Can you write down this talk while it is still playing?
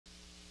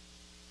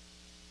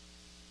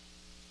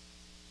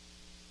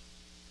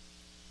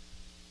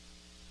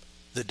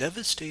The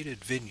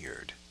Devastated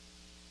Vineyard,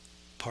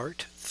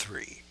 Part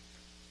 3,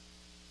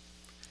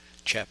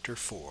 Chapter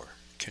 4,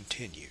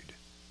 Continued.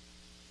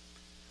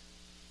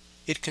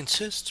 It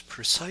consists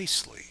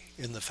precisely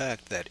in the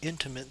fact that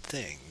intimate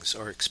things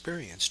are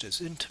experienced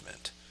as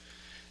intimate,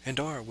 and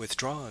are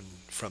withdrawn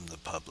from the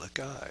public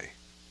eye.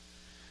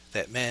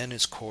 That man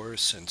is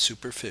coarse and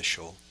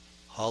superficial,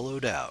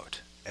 hollowed out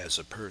as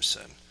a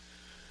person,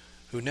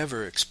 who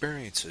never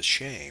experiences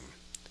shame,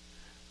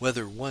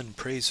 whether one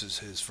praises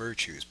his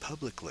virtues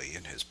publicly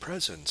in his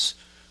presence,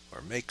 or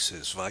makes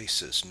his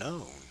vices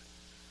known,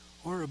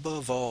 or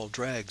above all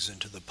drags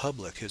into the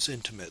public his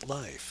intimate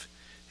life,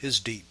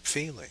 his deep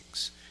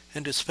feelings,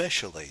 and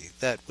especially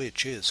that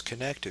which is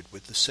connected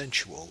with the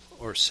sensual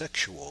or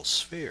sexual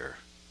sphere.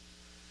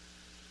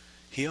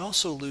 He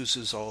also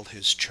loses all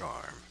his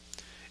charm,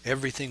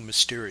 everything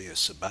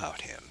mysterious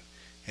about him,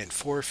 and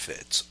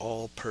forfeits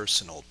all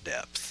personal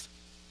depth.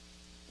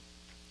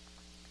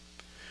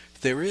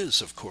 There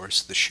is, of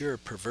course, the sheer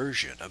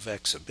perversion of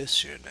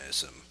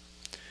exhibitionism,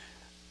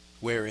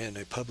 wherein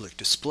a public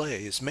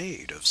display is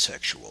made of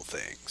sexual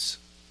things.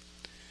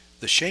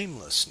 The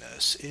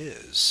shamelessness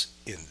is,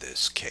 in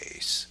this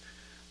case,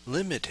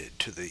 limited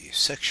to the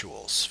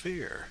sexual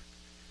sphere.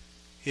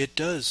 It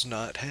does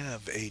not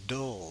have a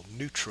dull,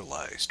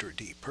 neutralized, or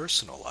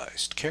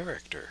depersonalized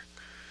character,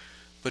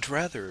 but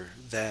rather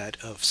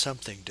that of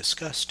something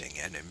disgusting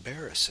and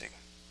embarrassing.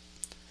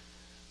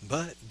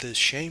 But this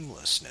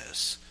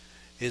shamelessness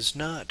is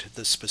not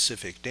the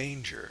specific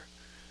danger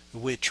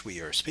which we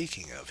are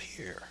speaking of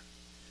here.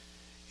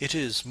 It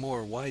is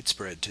more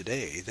widespread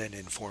today than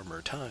in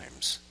former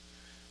times.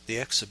 The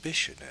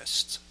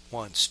exhibitionist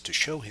wants to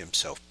show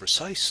himself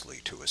precisely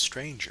to a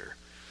stranger,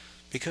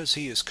 because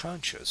he is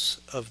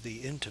conscious of the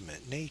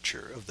intimate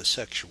nature of the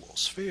sexual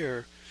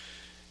sphere,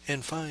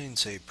 and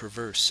finds a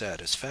perverse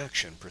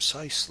satisfaction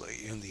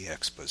precisely in the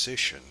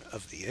exposition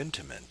of the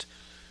intimate,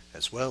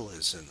 as well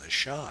as in the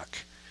shock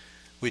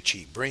which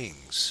he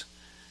brings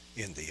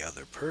in the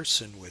other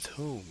person with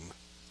whom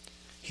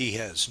he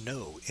has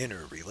no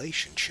inner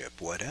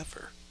relationship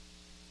whatever.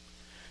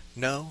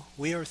 No,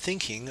 we are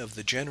thinking of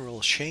the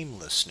general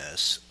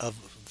shamelessness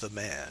of the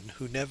man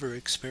who never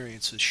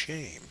experiences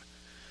shame,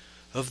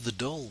 of the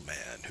dull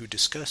man who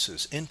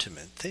discusses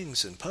intimate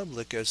things in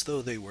public as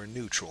though they were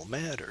neutral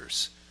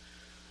matters,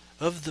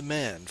 of the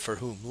man for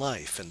whom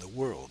life and the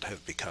world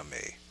have become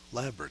a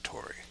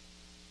laboratory.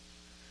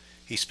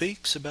 He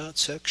speaks about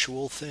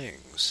sexual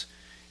things,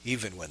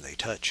 even when they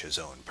touch his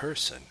own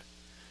person,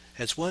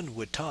 as one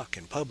would talk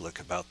in public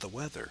about the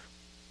weather.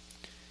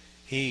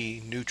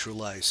 He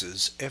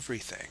neutralizes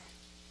everything.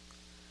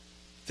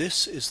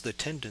 This is the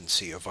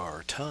tendency of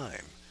our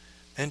time,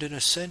 and an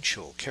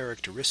essential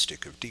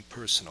characteristic of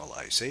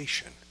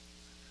depersonalization.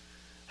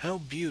 How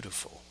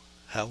beautiful,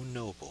 how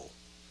noble,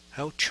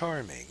 how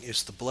charming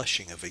is the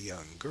blushing of a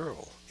young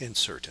girl in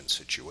certain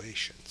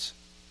situations.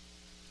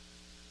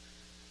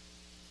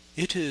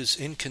 It is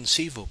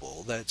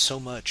inconceivable that so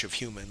much of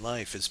human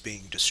life is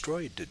being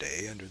destroyed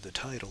today under the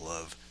title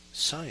of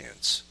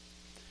science.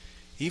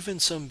 Even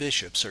some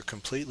bishops are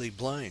completely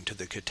blind to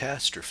the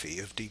catastrophe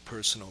of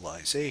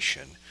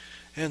depersonalization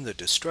and the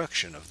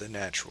destruction of the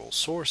natural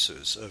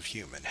sources of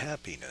human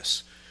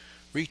happiness,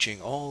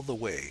 reaching all the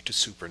way to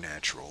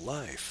supernatural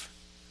life.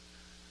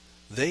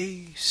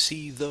 They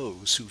see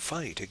those who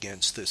fight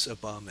against this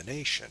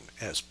abomination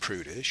as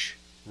prudish,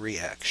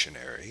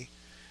 reactionary,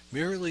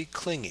 merely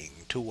clinging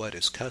to what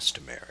is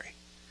customary,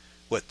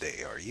 what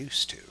they are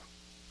used to.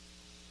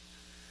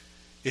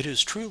 It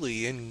is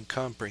truly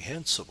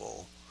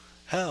incomprehensible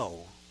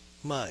how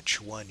much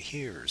one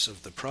hears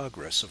of the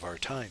progress of our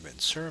time in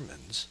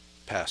sermons,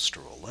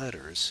 pastoral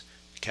letters,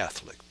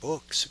 Catholic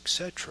books,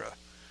 etc.,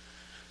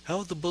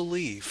 how the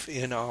belief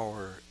in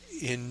our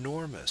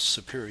enormous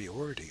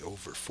superiority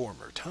over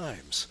former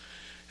times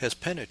has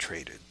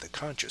penetrated the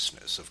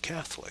consciousness of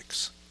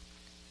Catholics.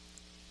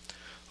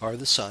 Are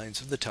the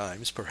signs of the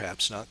times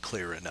perhaps not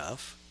clear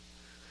enough?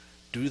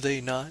 Do they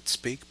not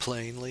speak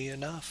plainly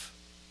enough?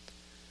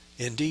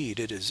 Indeed,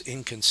 it is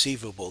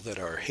inconceivable that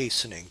our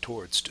hastening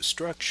towards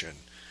destruction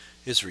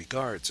is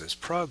regarded as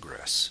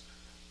progress,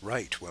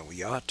 right when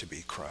we ought to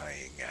be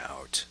crying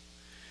out.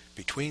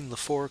 Between the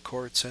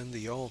forecourts and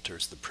the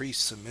altars, the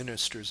priests and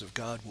ministers of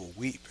God will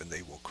weep, and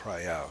they will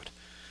cry out,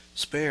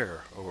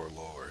 "Spare, O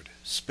Lord,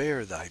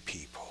 spare thy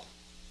people."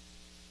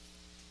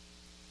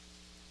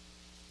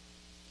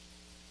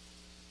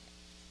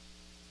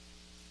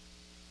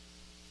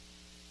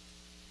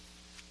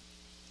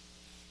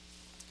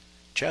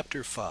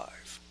 Chapter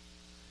 5.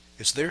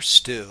 Is there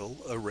still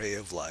a ray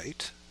of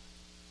light?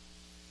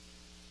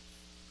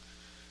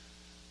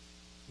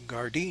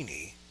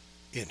 Gardini,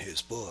 in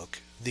his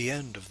book, The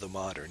End of the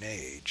Modern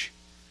Age,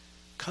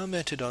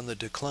 commented on the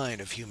decline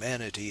of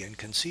humanity and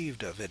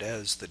conceived of it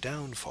as the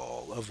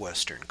downfall of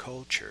Western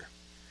culture.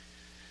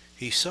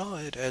 He saw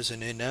it as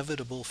an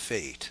inevitable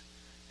fate,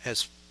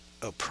 as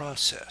a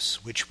process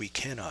which we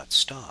cannot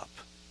stop.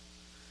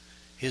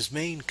 His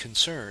main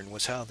concern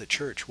was how the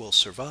Church will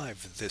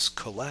survive this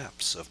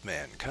collapse of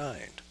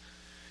mankind,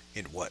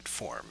 in what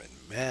form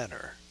and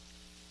manner.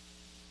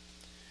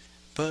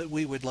 But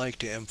we would like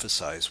to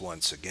emphasize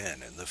once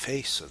again, in the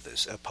face of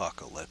this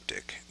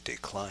apocalyptic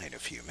decline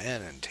of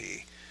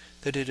humanity,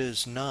 that it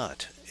is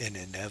not an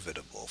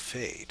inevitable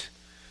fate,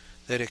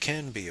 that it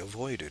can be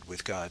avoided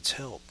with God's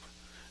help,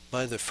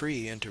 by the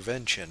free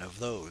intervention of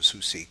those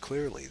who see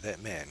clearly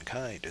that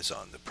mankind is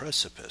on the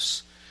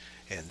precipice,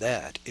 and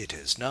that it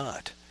is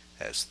not,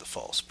 as the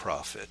false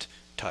prophet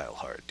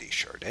Teilhard de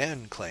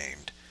Chardin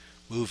claimed,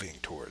 moving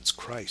towards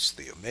Christ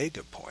the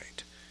Omega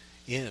point,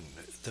 in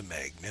the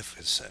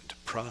magnificent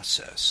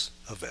process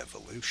of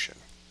evolution.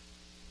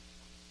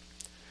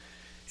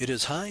 It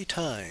is high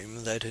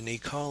time that an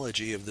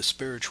ecology of the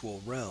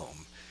spiritual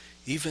realm,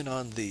 even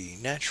on the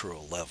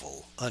natural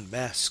level,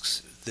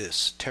 unmasks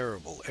this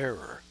terrible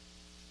error.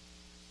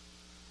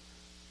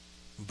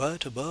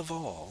 But above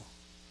all,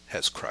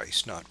 has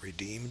Christ not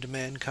redeemed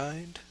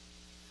mankind?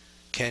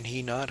 Can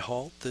he not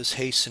halt this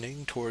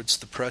hastening towards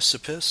the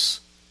precipice?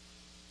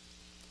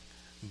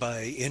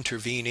 By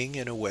intervening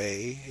in a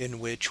way in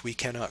which we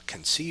cannot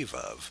conceive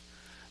of,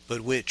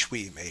 but which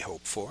we may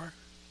hope for?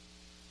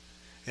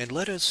 And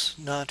let us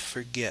not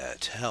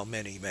forget how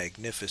many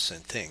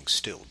magnificent things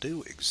still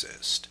do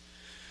exist,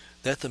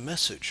 that the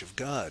message of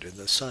God in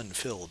the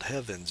sun-filled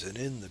heavens and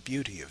in the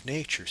beauty of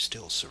nature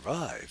still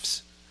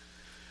survives.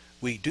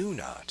 We do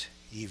not,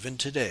 even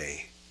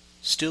today,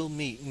 still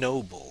meet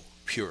noble,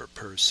 pure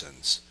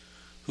persons,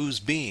 whose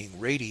being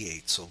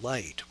radiates a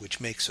light which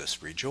makes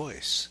us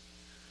rejoice,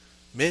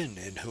 men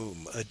in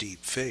whom a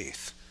deep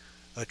faith,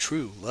 a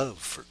true love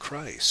for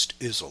Christ,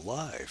 is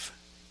alive.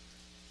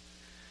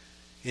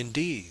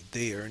 Indeed,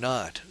 there are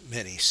not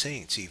many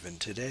saints even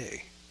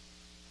today.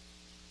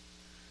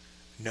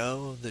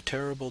 No, the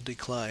terrible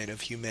decline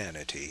of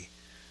humanity,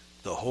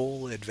 the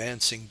whole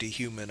advancing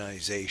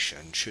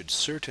dehumanization, should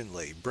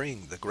certainly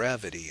bring the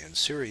gravity and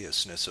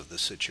seriousness of the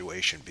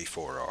situation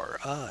before our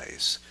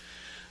eyes,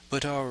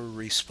 but our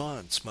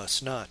response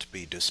must not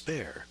be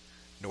despair,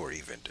 nor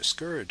even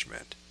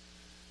discouragement,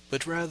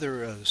 but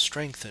rather a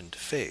strengthened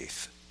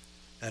faith,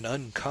 an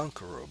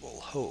unconquerable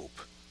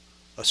hope,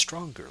 a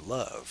stronger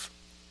love,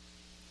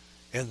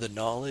 and the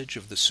knowledge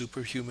of the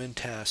superhuman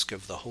task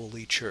of the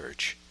Holy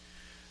Church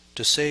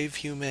to save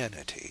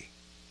humanity,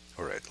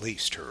 or at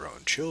least her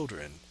own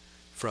children,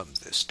 from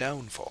this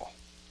downfall.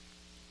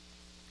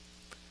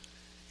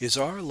 Is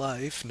our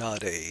life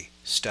not a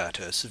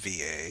status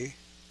viae,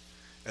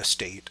 a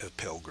state of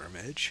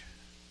pilgrimage?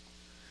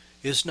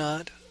 Is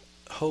not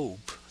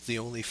hope the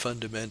only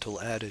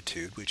fundamental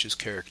attitude which is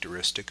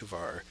characteristic of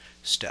our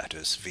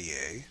status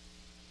viae?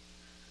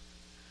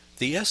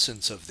 The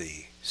essence of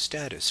the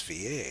status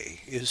viae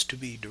is to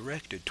be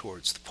directed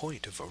towards the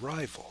point of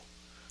arrival,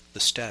 the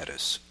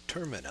status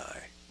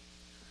termini,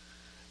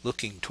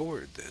 looking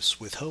toward this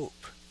with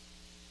hope.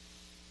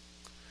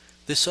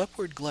 This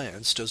upward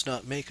glance does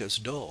not make us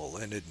dull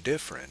and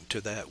indifferent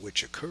to that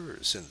which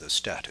occurs in the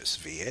status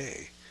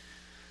viae,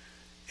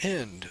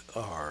 and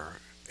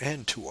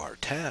to our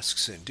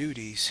tasks and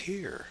duties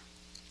here.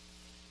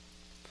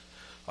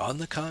 On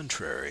the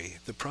contrary,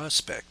 the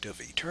prospect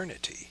of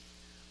eternity,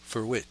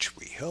 for which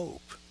we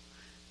hope,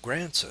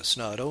 grants us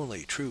not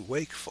only true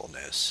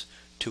wakefulness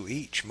to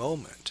each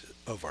moment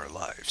of our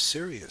lives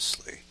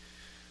seriously,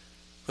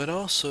 but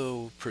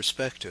also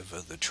perspective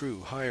of the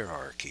true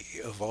hierarchy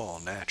of all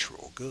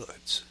natural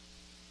goods.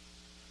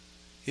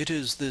 It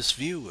is this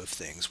view of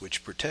things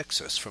which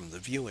protects us from the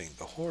viewing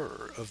the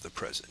horror of the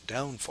present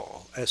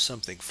downfall as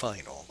something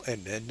final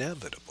and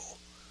inevitable.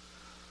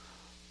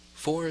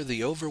 For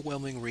the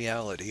overwhelming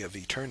reality of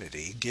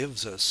eternity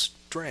gives us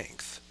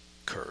strength,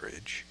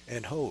 courage,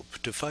 and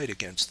hope to fight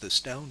against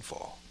this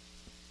downfall.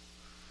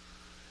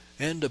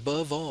 And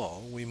above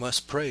all, we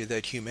must pray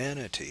that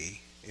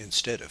humanity,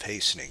 instead of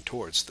hastening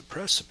towards the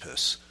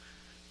precipice,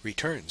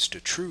 returns to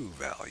true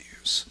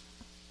values.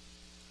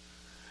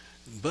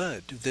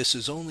 But this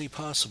is only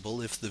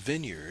possible if the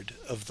vineyard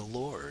of the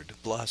Lord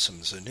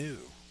blossoms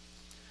anew.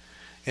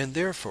 And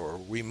therefore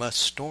we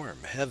must storm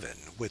heaven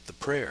with the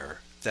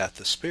prayer that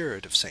the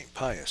spirit of St.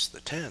 Pius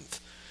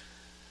X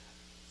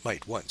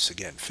might once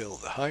again fill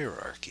the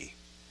hierarchy,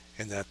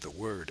 and that the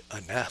word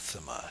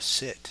anathema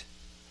sit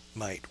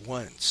might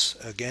once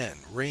again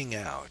ring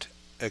out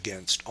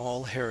against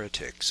all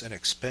heretics, and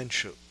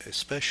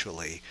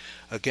especially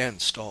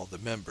against all the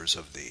members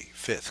of the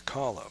fifth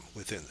column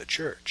within the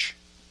Church.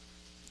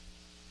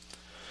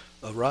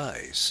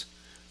 Arise,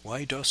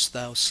 why dost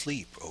thou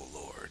sleep, O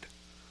Lord?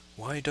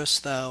 Why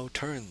dost thou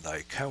turn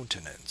thy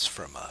countenance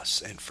from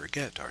us and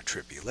forget our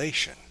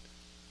tribulation?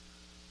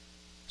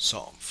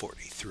 Psalm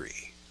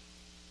 43,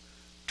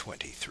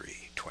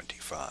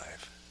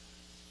 23-25.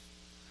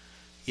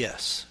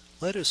 Yes,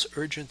 let us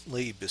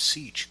urgently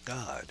beseech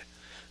God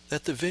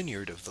that the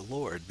vineyard of the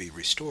Lord be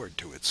restored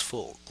to its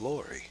full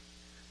glory.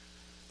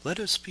 Let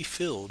us be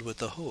filled with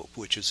the hope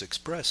which is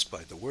expressed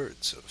by the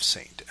words of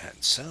St.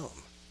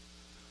 Anselm.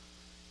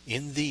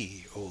 In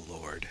thee, O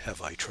Lord,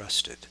 have I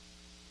trusted.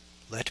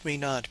 Let me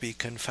not be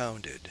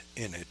confounded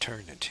in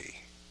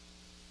eternity.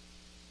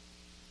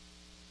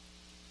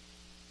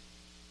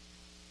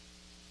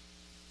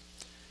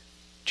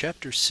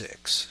 Chapter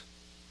 6.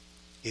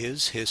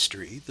 Is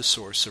history the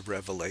source of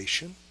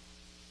revelation?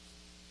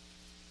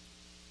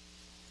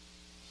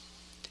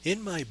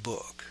 In my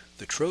book,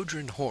 The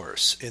Trojan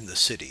Horse in the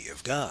City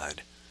of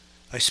God,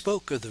 I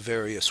spoke of the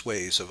various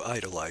ways of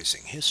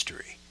idolizing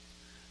history,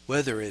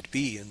 whether it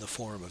be in the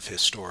form of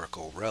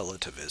historical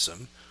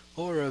relativism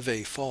or of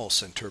a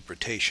false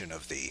interpretation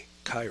of the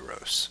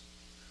kairos.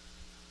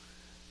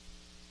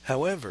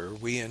 However,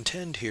 we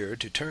intend here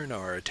to turn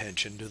our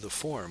attention to the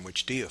form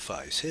which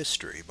deifies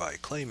history by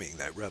claiming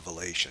that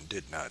revelation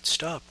did not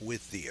stop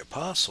with the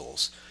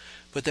apostles,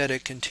 but that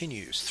it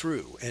continues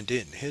through and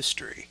in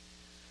history.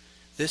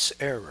 This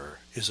error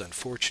is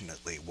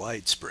unfortunately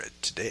widespread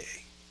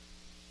today.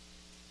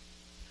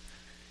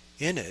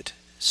 In it,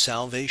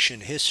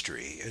 salvation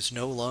history is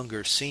no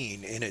longer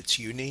seen in its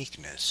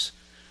uniqueness,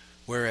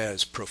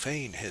 whereas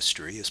profane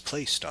history is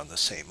placed on the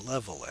same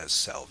level as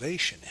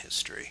salvation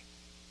history.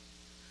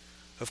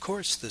 Of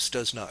course, this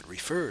does not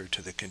refer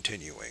to the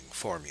continuing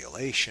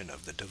formulation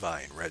of the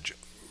divine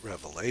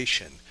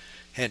revelation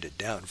handed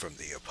down from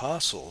the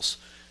apostles,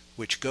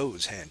 which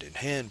goes hand in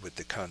hand with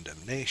the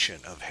condemnation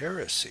of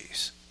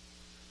heresies.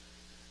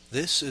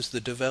 This is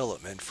the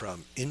development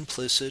from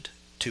implicit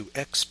to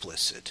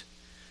explicit,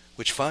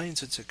 which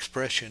finds its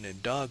expression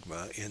in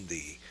dogma in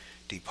the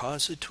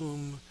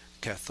Depositum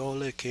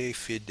Catholicae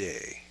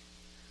Fidei,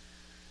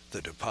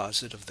 the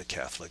deposit of the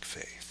Catholic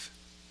faith.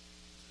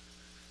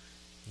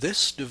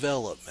 This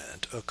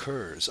development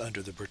occurs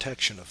under the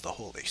protection of the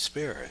Holy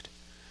Spirit,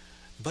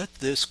 but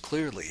this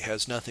clearly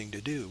has nothing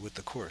to do with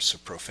the course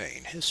of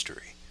profane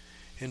history,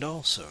 and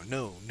also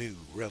no new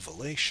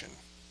revelation.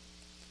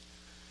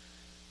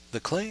 The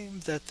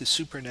claim that the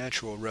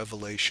supernatural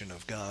revelation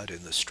of God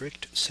in the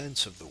strict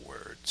sense of the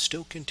word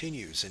still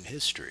continues in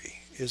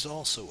history is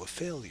also a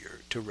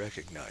failure to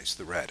recognize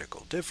the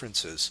radical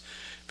differences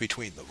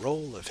between the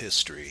role of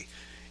history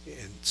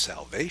in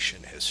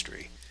salvation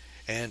history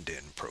and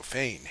in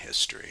profane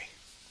history.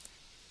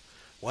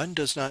 One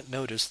does not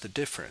notice the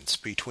difference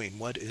between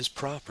what is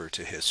proper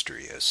to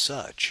history as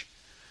such,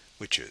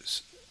 which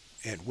is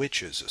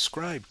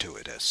ascribed to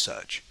it as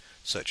such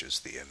as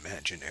the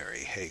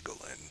imaginary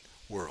Hegelian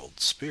world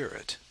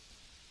spirit,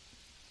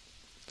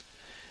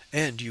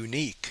 and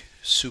unique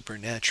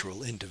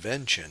supernatural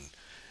intervention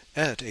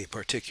at a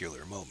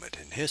particular moment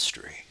in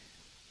history.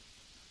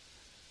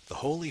 The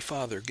Holy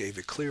Father gave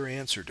a clear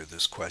answer to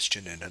this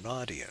question in an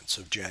audience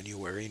of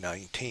January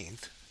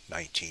 19th,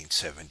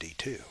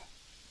 1972.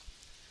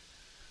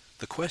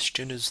 The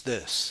question is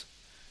this: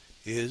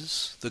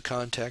 is the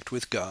contact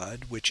with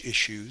God which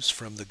issues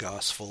from the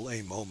gospel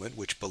a moment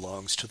which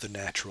belongs to the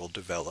natural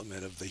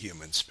development of the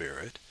human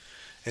spirit,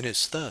 and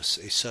is thus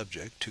a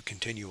subject to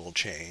continual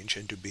change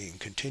and to being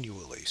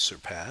continually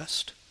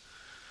surpassed?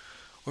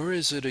 Or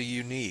is it a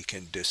unique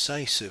and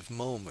decisive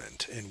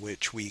moment in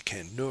which we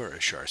can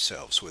nourish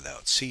ourselves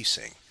without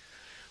ceasing,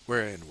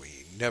 wherein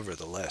we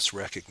nevertheless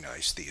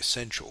recognize the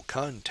essential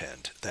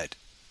content, that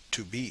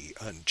to be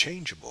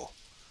unchangeable?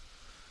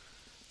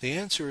 The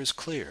answer is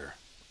clear.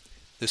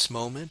 This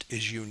moment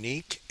is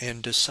unique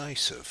and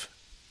decisive.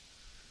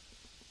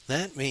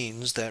 That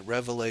means that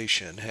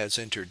revelation has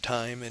entered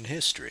time and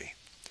history.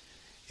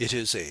 It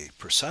is a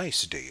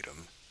precise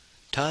datum,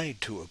 tied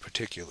to a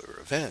particular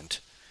event,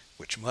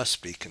 which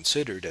must be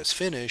considered as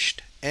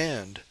finished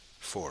and,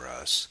 for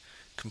us,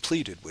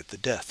 completed with the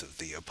death of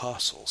the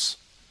apostles.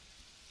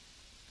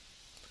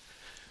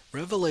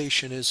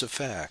 Revelation is a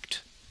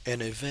fact,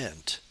 an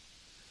event,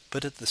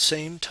 but at the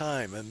same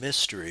time a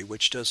mystery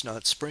which does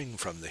not spring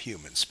from the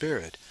human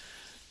spirit,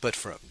 but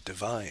from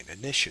divine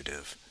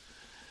initiative,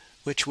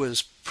 which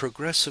was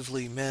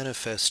progressively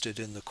manifested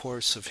in the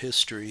course of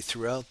history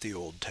throughout the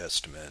Old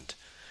Testament,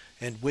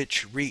 and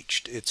which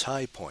reached its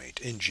high point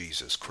in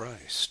Jesus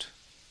Christ.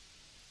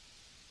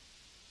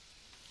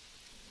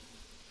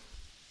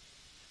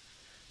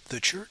 The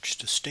Church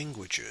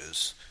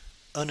distinguishes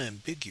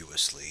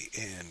unambiguously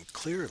and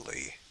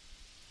clearly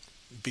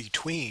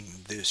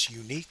between this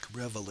unique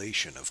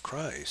revelation of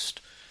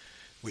Christ,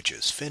 which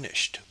is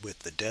finished with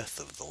the death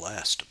of the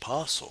last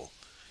apostle,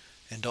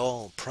 and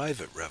all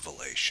private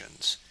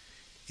revelations,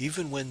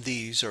 even when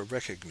these are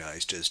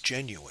recognized as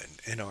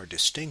genuine and are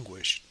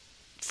distinguished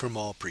from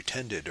all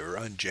pretended or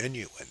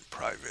ungenuine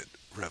private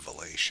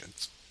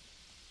revelations.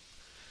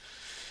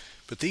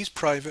 But these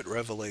private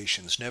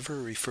revelations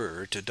never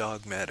refer to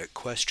dogmatic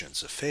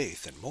questions of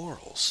faith and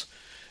morals,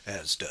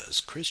 as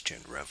does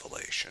Christian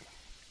revelation.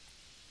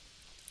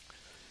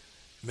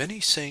 Many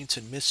saints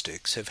and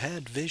mystics have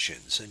had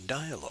visions and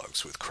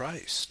dialogues with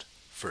Christ.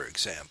 For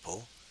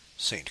example,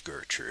 Saint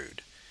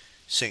Gertrude,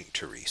 Saint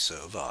Teresa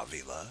of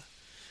Avila,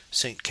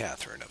 Saint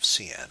Catherine of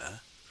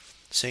Siena,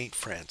 Saint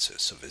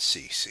Francis of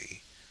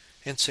Assisi,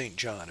 and Saint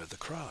John of the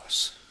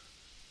Cross.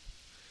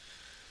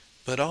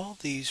 But all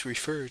these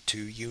refer to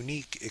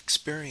unique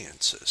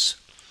experiences,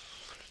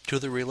 to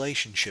the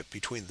relationship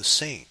between the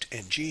saint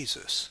and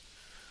Jesus,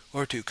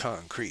 or to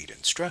concrete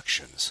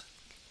instructions,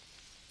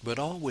 but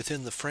all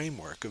within the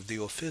framework of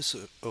the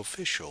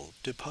official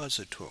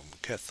Depositum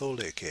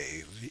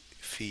Catholicae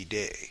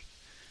Fidei,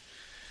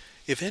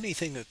 If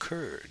anything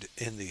occurred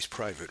in these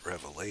private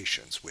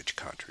revelations which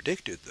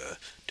contradicted the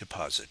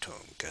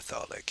Depositum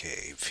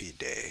Catholicae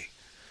Fidei,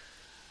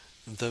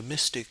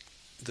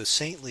 the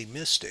saintly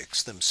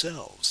mystics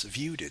themselves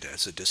viewed it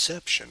as a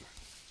deception.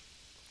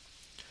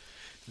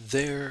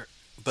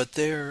 But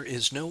there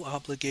is no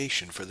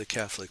obligation for the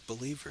Catholic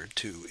believer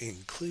to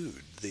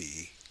include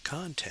the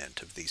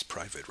content of these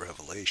private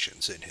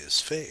revelations in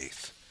his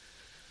faith.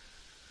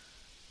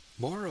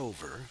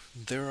 Moreover,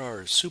 there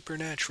are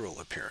supernatural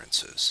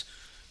appearances,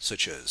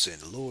 such as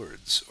in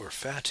Lourdes or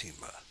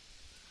Fatima,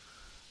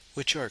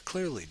 which are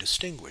clearly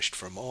distinguished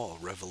from all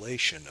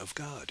revelation of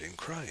God in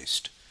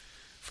Christ,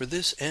 for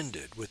this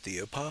ended with the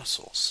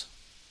apostles.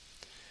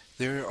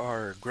 There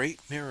are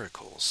great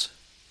miracles,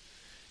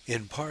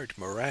 in part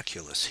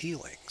miraculous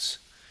healings,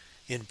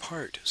 in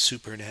part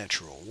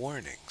supernatural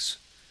warnings,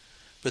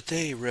 but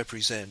they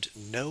represent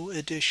no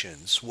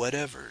additions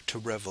whatever to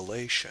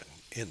revelation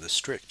in the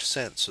strict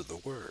sense of the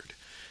word,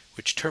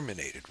 which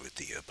terminated with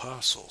the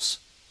apostles.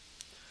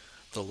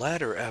 The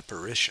latter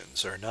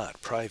apparitions are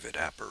not private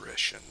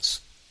apparitions.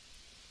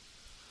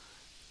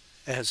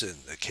 As in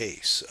the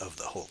case of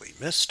the holy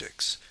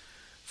mystics,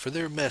 for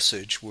their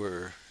message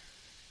were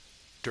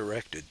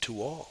directed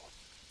to all.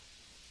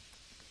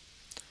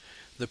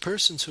 The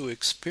persons who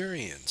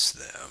experience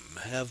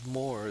them have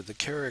more the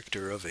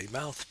character of a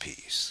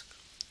mouthpiece.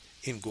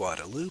 In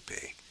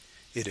Guadalupe,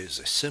 it is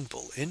a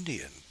simple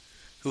Indian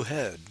who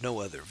had no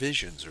other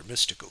visions or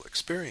mystical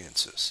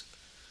experiences.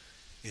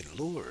 In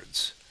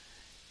Lourdes,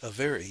 a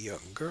very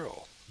young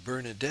girl,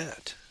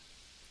 Bernadette.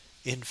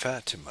 In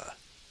Fatima,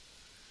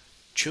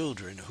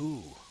 children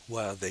who,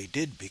 while they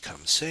did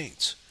become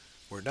saints,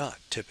 were not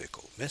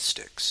typical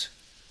mystics.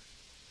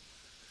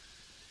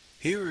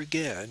 Here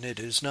again, it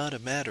is not a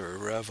matter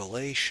of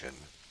revelation,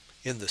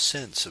 in the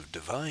sense of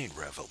divine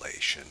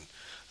revelation,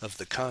 of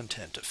the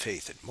content of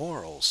faith and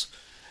morals,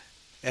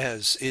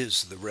 as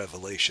is the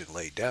revelation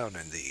laid down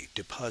in the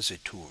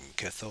Depositum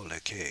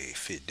Catholicae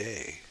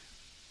Fidei.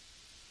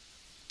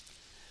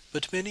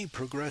 But many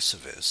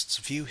progressivists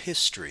view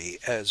history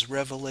as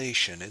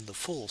revelation in the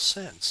full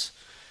sense,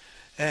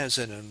 as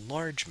an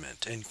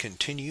enlargement and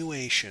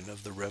continuation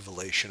of the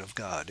revelation of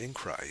God in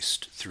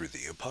Christ through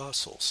the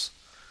apostles.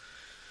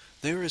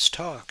 There is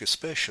talk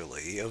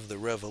especially of the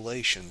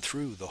revelation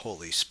through the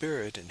Holy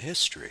Spirit in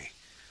history.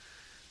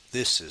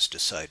 This is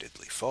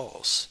decidedly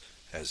false,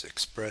 as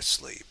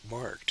expressly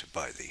marked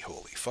by the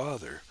Holy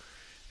Father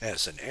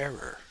as an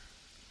error.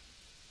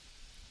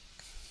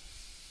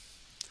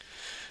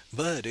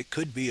 But it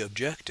could be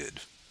objected.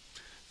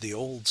 The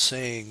old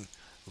saying,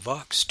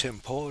 vox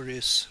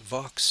temporis,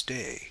 vox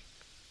Dei,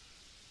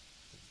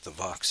 the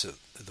voice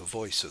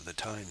of the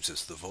times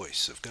is the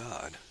voice of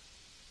God,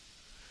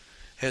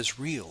 has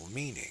real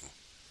meaning,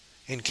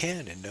 and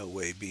can in no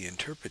way be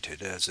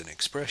interpreted as an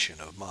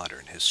expression of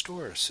modern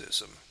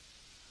historicism.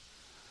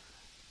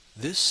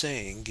 This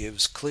saying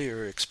gives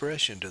clear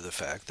expression to the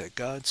fact that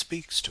God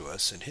speaks to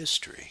us in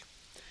history,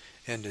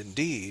 and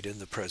indeed in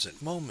the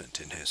present moment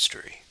in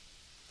history.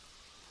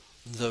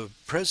 The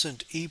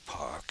present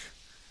epoch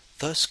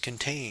thus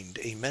contained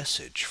a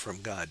message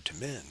from God to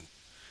men,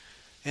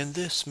 and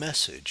this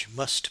message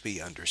must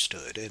be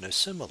understood and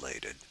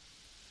assimilated.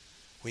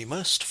 We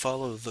must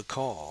follow the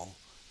call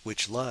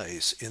which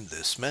lies in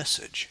this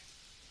message.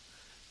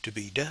 To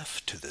be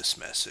deaf to this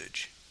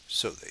message,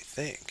 so they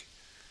think,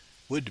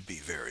 would be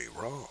very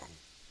wrong.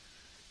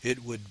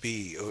 It would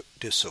be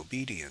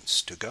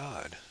disobedience to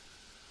God.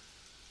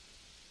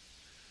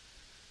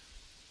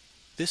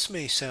 This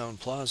may sound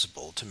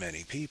plausible to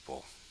many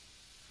people,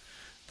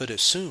 but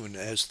as soon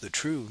as the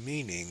true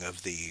meaning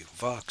of the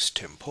vox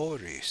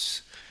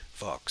temporis,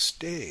 vox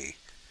Dei,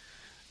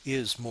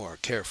 is more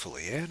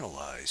carefully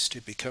analyzed,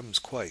 it becomes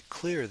quite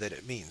clear that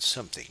it means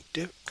something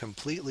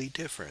completely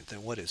different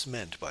than what is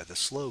meant by the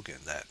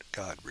slogan that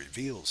God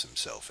reveals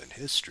himself in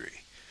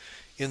history,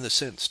 in the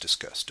sense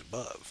discussed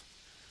above.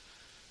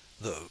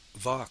 The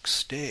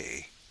vox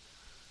Dei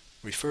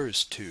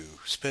refers to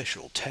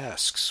special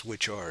tasks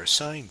which are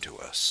assigned to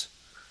us,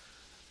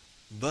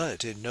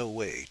 but in no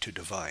way to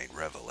divine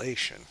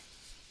revelation.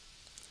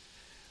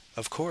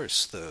 Of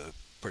course, the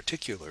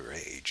particular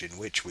age in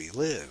which we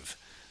live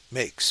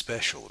makes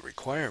special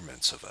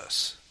requirements of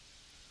us.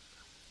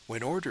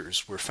 When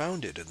orders were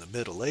founded in the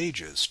Middle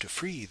Ages to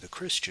free the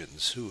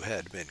Christians who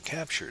had been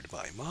captured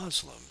by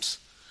Muslims,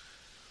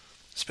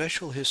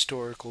 special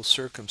historical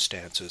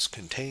circumstances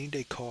contained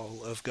a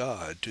call of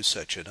God to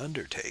such an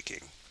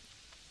undertaking.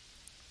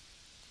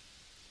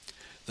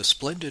 The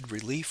splendid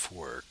relief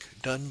work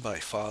done by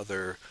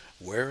Father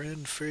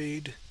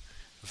Werenfried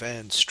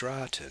van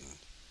Straten,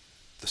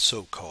 the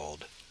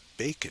so-called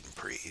Bacon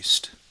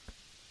priest,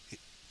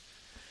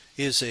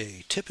 is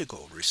a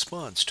typical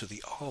response to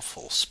the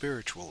awful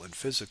spiritual and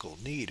physical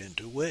need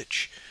into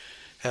which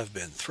have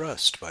been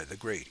thrust by the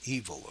great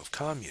evil of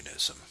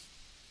communism.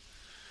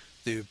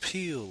 The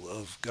appeal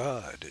of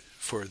God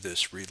for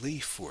this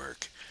relief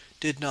work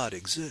did not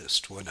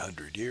exist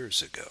 100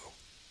 years ago.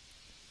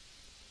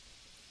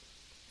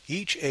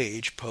 Each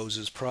age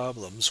poses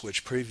problems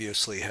which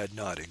previously had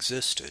not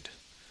existed.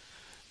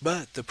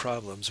 But the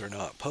problems are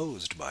not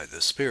posed by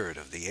the spirit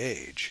of the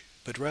age,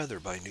 but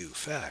rather by new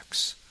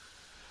facts.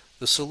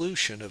 The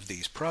solution of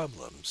these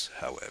problems,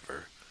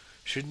 however,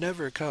 should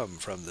never come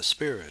from the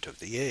spirit of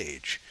the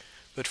age,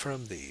 but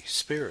from the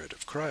Spirit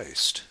of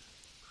Christ.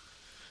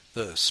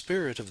 The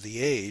spirit of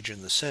the age,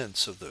 in the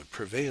sense of the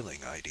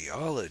prevailing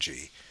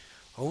ideology,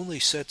 only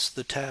sets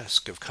the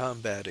task of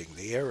combating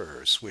the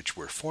errors which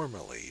were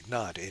formerly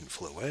not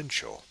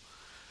influential.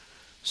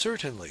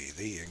 Certainly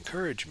the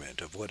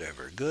encouragement of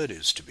whatever good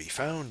is to be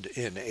found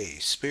in a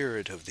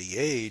spirit of the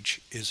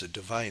age is a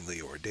divinely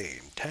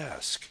ordained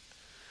task.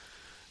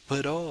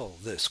 But all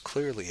this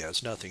clearly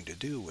has nothing to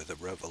do with a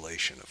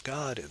revelation of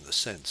God in the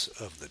sense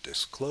of the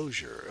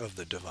disclosure of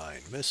the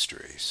divine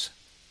mysteries.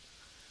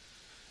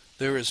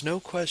 There is no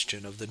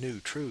question of the new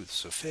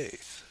truths of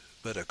faith,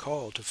 but a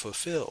call to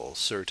fulfill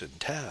certain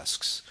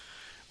tasks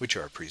which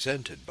are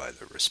presented by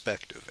the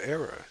respective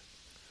era.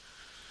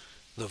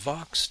 The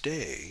vox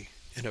Dei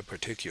in a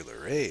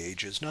particular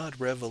age is not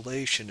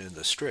revelation in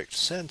the strict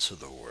sense of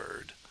the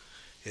word.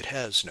 It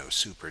has no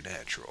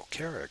supernatural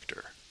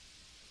character.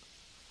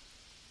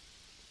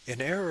 An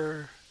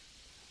error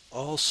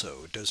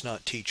also does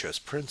not teach us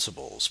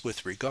principles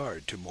with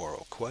regard to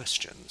moral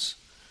questions.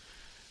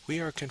 We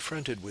are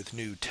confronted with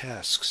new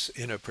tasks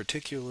in a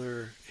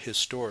particular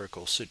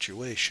historical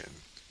situation.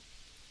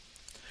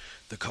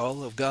 The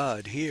call of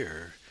God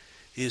here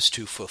is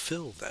to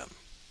fulfill them.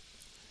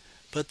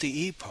 But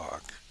the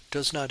epoch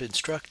does not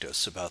instruct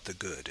us about the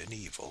good and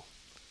evil.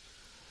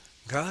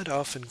 God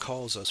often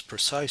calls us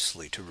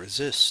precisely to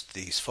resist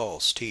these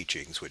false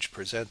teachings which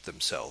present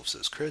themselves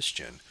as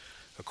Christian,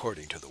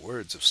 according to the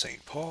words of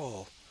St.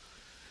 Paul,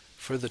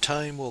 for the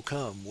time will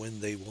come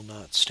when they will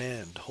not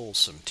stand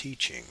wholesome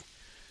teaching,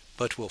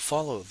 but will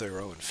follow their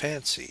own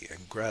fancy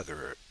and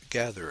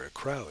gather a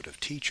crowd of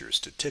teachers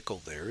to tickle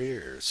their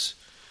ears.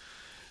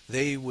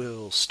 They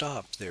will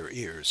stop their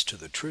ears to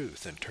the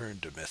truth and turn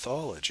to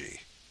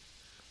mythology.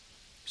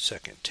 2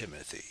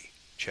 Timothy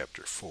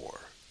chapter 4,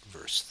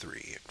 verse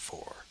 3 and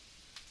 4.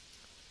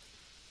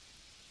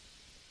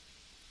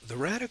 The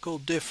radical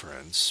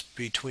difference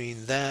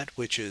between that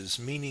which is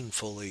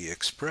meaningfully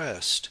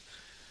expressed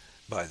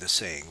by the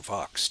saying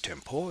vox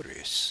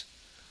temporis,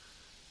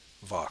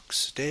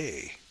 vox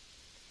Dei,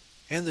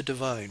 and the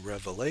divine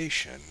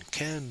revelation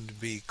can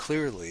be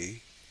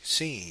clearly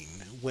seen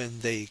when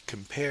they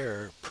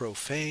compare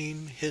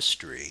profane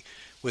history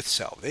with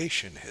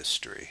salvation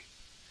history.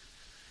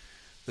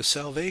 The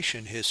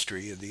salvation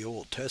history in the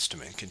Old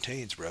Testament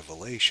contains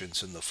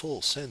revelations in the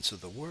full sense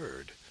of the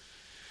word.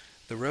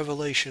 The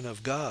revelation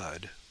of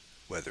God,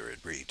 whether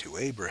it be to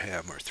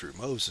Abraham or through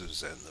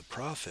Moses and the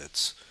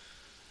prophets,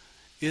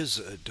 is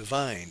a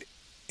divine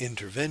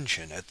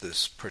intervention at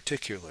this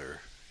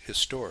particular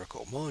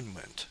historical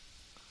moment.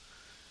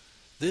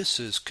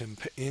 This is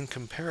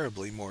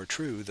incomparably more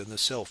true than the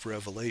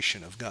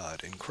self-revelation of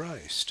God in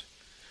Christ.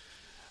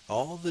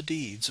 All the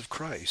deeds of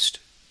Christ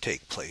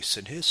take place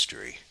in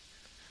history.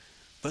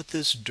 But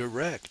this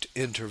direct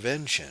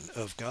intervention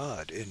of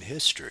God in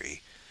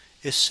history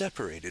is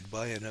separated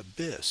by an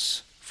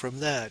abyss from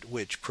that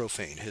which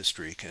profane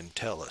history can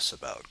tell us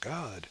about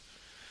God,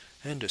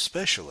 and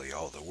especially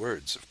all the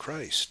words of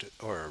Christ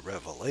are a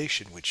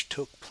revelation which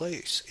took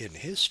place in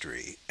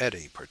history at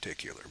a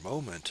particular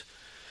moment,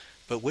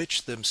 but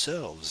which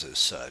themselves as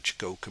such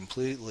go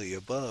completely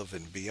above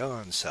and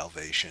beyond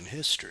salvation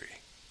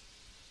history.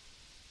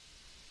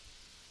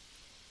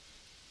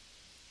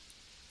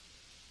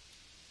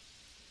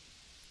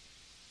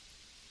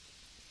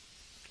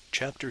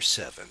 Chapter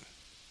 7.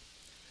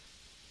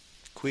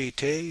 Qui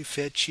te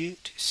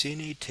fecit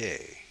sine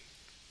te.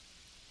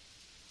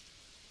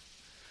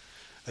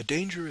 A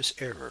dangerous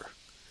error,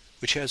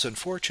 which has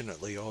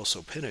unfortunately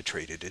also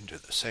penetrated into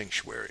the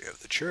sanctuary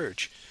of the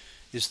Church,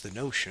 is the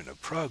notion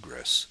of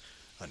progress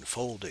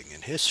unfolding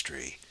in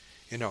history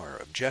in our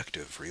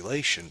objective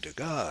relation to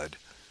God,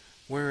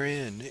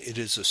 wherein it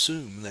is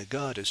assumed that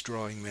God is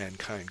drawing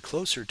mankind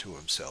closer to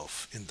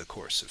himself in the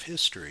course of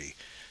history,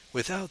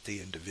 without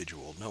the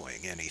individual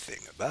knowing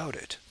anything about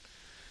it.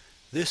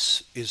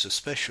 This is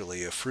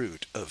especially a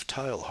fruit of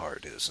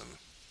Teilhardism.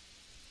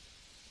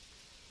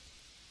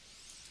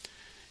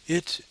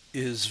 It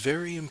is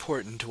very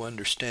important to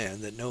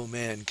understand that no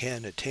man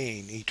can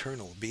attain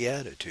eternal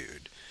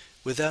beatitude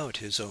without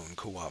his own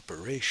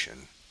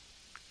cooperation.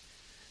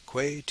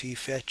 Que te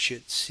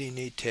fecit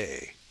sine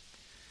te,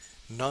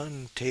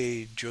 non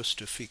te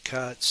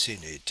justificat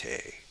sine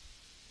te,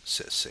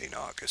 says St.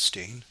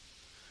 Augustine.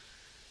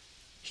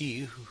 He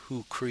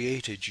who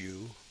created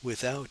you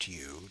without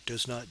you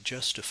does not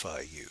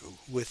justify you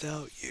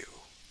without you.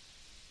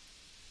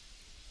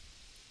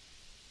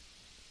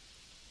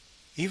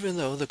 Even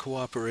though the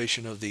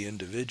cooperation of the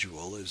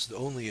individual is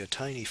only a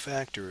tiny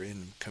factor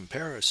in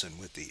comparison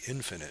with the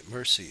infinite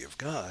mercy of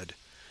God,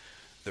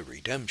 the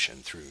redemption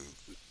through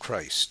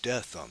Christ's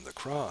death on the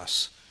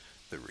cross,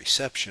 the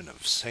reception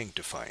of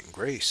sanctifying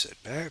grace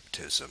at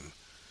baptism,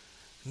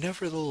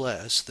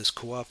 Nevertheless, this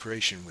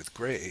cooperation with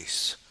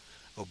grace,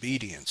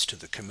 obedience to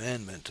the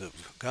commandment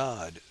of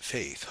God,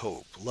 faith,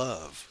 hope,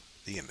 love,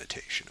 the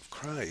imitation of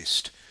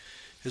Christ,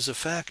 is a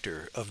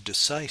factor of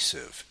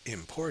decisive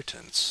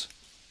importance.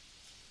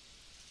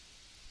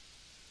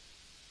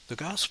 The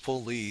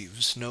gospel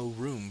leaves no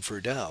room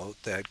for doubt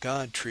that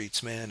God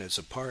treats man as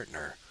a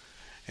partner,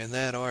 and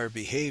that our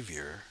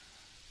behavior,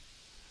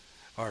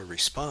 our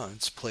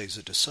response, plays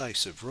a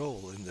decisive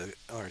role in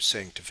our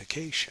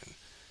sanctification,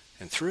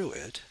 and through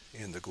it,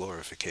 in the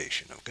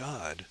glorification of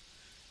God,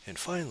 and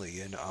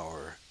finally in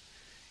our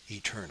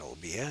eternal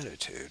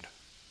beatitude.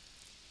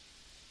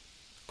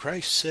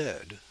 Christ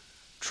said,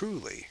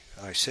 "Truly,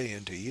 I say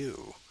unto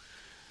you,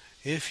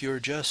 if your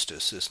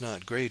justice is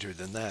not greater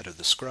than that of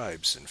the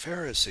scribes and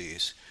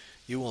Pharisees,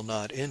 you will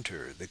not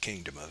enter the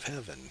kingdom of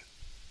heaven."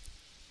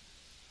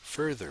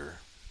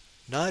 Further,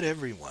 not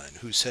everyone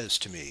who says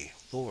to me,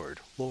 "Lord,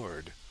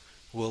 Lord,"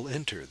 will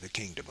enter the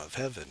kingdom of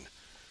heaven,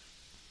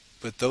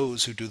 but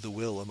those who do the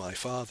will of my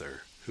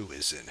Father who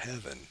is in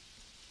heaven.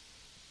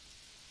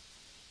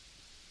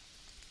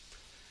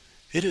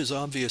 It is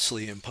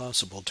obviously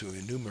impossible to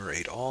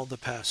enumerate all the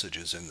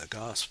passages in the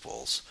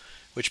Gospels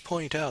which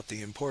point out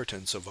the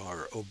importance of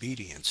our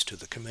obedience to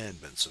the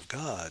commandments of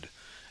God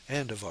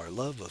and of our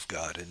love of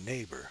God and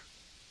neighbor.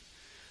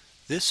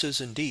 This is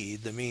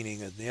indeed the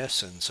meaning and the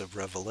essence of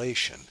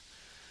revelation,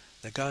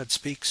 that God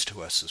speaks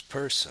to us as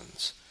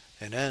persons,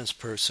 and as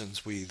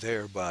persons we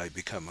thereby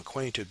become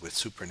acquainted with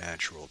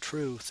supernatural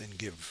truth and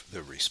give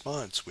the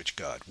response which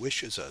God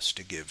wishes us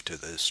to give to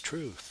this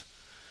truth,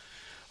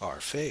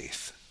 our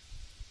faith.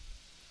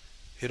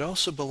 It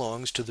also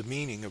belongs to the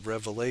meaning of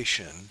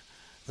revelation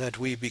that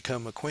we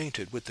become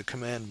acquainted with the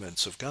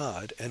commandments of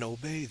God and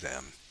obey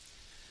them.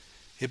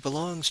 It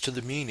belongs to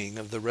the meaning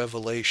of the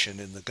revelation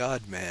in the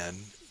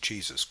God-man,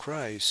 Jesus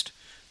Christ,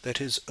 that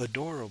his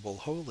adorable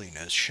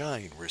holiness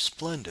shine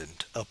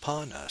resplendent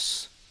upon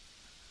us,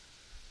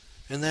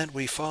 and that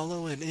we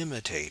follow and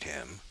imitate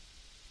him.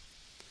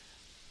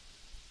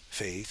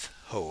 Faith,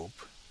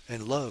 hope,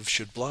 and love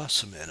should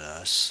blossom in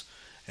us,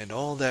 and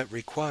all that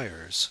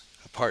requires,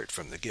 apart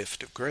from the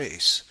gift of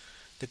grace,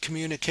 the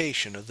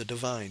communication of the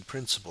divine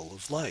principle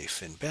of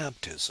life in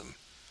baptism,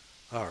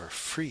 our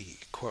free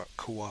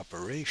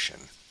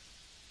cooperation.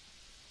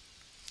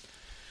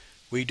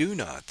 We do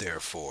not,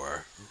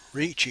 therefore,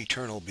 reach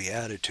eternal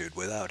beatitude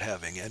without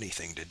having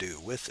anything to do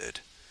with it.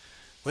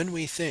 When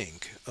we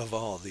think of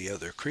all the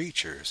other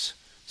creatures,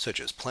 such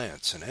as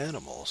plants and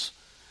animals,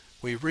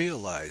 we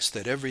realize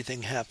that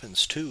everything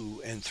happens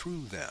to and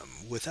through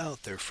them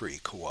without their free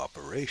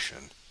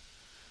cooperation.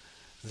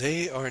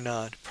 They are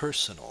not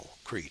personal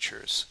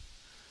creatures.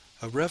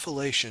 A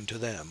revelation to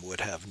them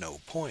would have no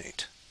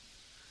point.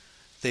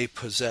 They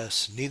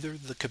possess neither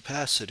the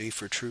capacity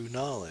for true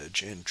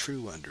knowledge and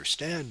true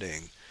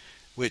understanding,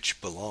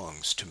 which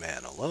belongs to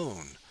man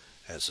alone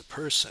as a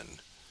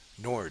person,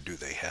 nor do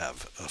they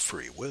have a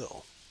free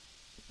will.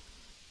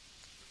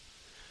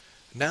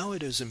 Now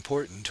it is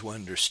important to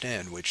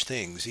understand which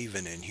things,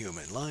 even in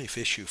human life,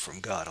 issue from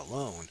God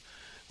alone,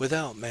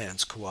 without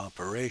man's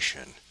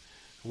cooperation,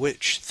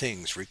 which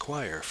things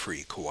require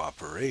free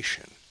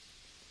cooperation.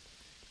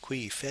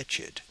 Qui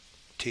fecit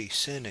te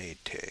sine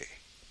te,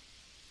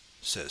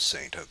 says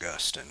St.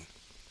 Augustine.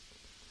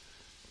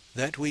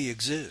 That we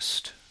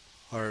exist,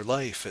 our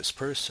life as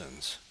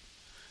persons,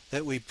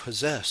 that we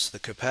possess the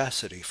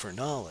capacity for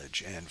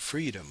knowledge and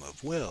freedom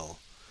of will,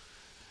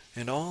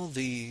 and all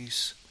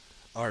these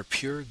are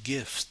pure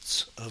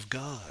gifts of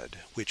God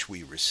which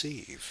we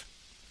receive.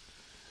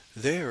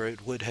 There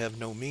it would have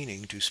no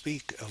meaning to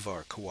speak of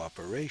our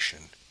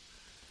cooperation.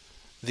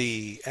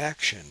 The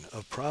action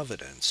of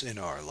providence in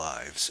our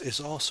lives is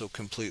also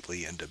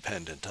completely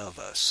independent of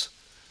us.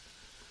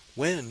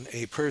 When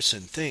a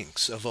person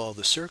thinks of all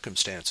the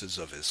circumstances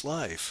of his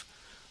life,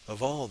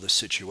 of all the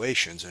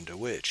situations into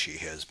which he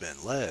has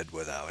been led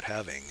without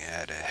having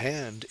had a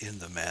hand in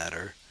the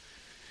matter,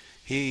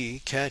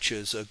 he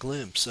catches a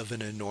glimpse of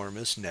an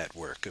enormous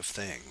network of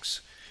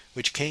things,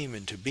 which came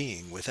into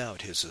being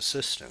without his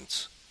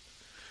assistance.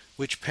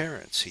 Which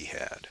parents he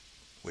had,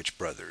 which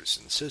brothers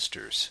and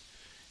sisters,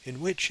 in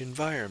which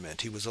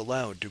environment he was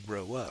allowed to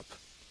grow up,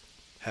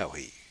 how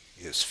he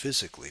is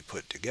physically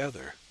put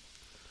together,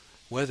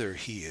 whether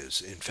he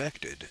is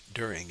infected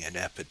during an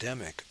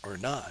epidemic or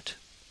not,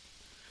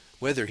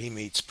 whether he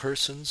meets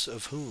persons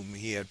of whom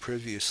he had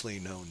previously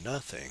known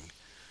nothing,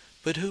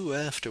 but who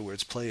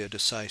afterwards play a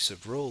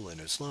decisive role in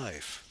his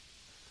life.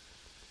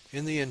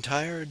 In the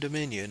entire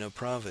dominion of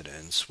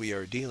providence we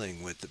are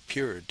dealing with the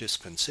pure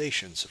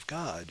dispensations of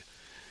God,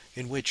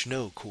 in which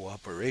no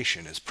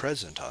cooperation is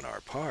present on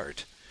our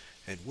part,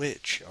 and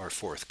which are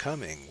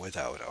forthcoming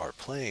without our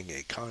playing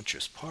a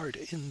conscious part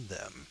in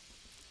them.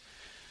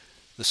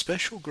 The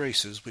special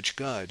graces which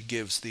God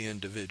gives the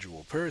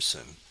individual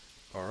person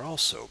are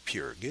also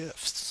pure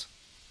gifts.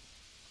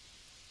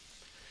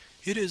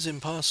 It is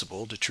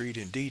impossible to treat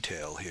in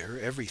detail here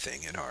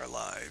everything in our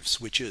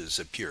lives which is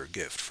a pure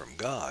gift from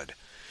God,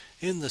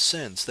 in the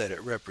sense that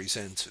it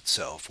represents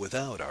itself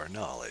without our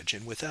knowledge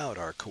and without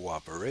our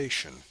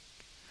cooperation.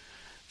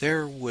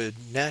 There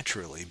would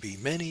naturally be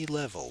many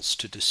levels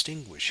to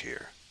distinguish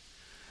here.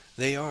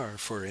 They are,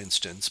 for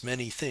instance,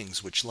 many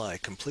things which lie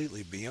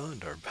completely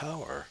beyond our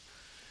power,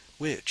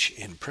 which,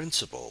 in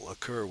principle,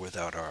 occur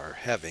without our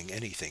having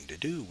anything to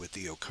do with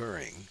the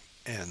occurring,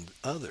 and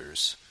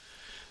others,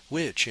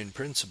 which, in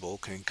principle,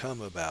 can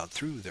come about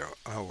through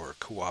our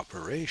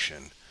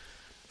cooperation.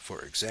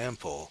 For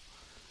example,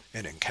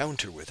 an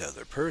encounter with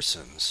other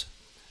persons,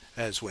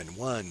 as when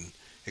one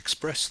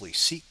expressly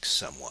seeks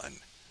someone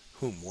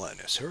whom one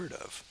has heard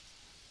of.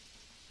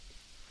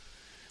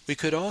 We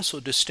could also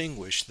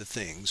distinguish the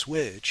things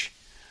which,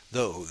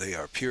 though they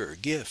are pure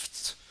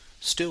gifts,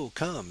 still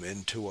come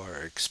into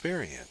our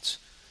experience,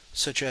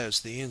 such as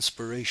the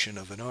inspiration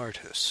of an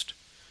artist,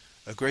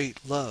 a great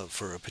love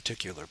for a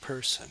particular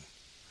person,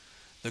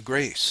 the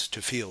grace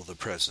to feel the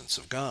presence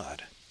of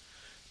God,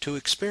 to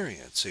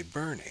experience a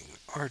burning,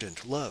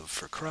 ardent love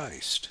for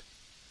Christ.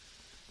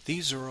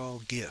 These are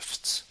all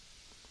gifts,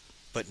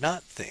 but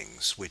not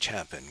things which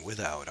happen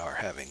without our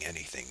having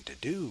anything to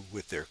do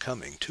with their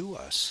coming to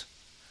us.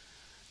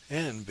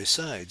 And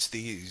besides,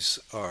 these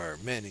are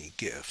many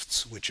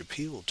gifts which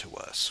appeal to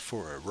us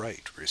for a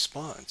right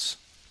response.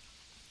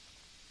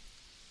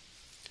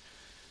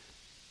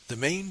 The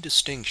main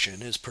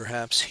distinction is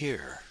perhaps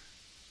here.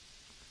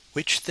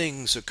 Which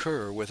things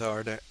occur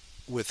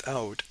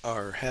without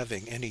our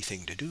having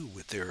anything to do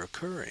with their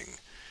occurring,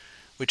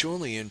 which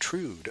only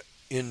intrude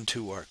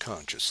into our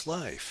conscious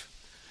life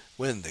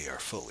when they are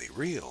fully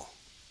real.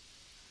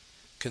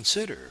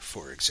 Consider,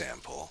 for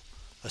example,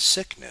 a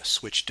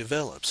sickness which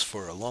develops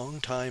for a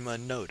long time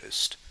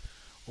unnoticed,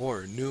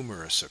 or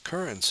numerous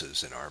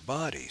occurrences in our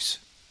bodies.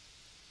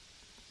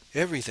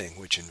 Everything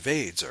which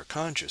invades our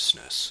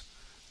consciousness,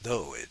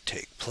 though it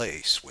take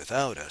place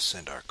without us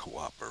and our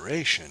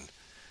cooperation,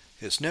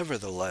 is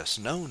nevertheless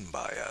known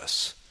by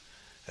us,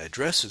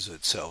 addresses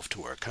itself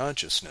to our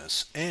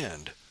consciousness,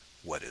 and,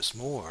 what is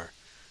more,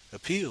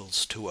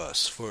 appeals to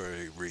us for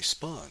a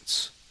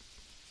response.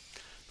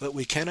 But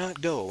we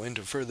cannot go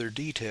into further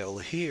detail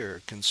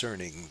here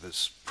concerning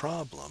this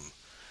problem,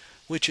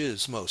 which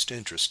is most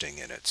interesting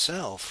in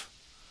itself.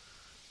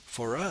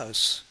 For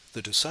us,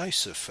 the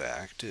decisive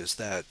fact is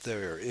that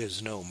there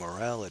is no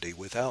morality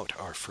without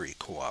our free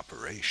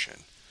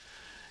cooperation,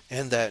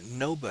 and that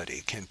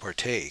nobody can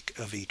partake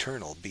of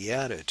eternal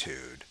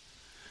beatitude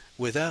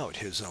without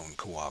his own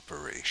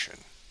cooperation.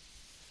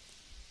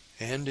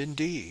 And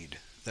indeed,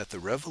 that the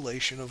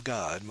revelation of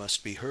God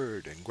must be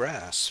heard and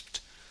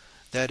grasped,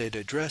 that it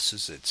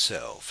addresses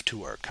itself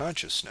to our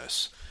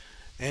consciousness,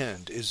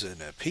 and is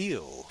an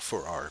appeal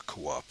for our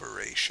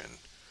cooperation,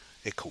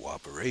 a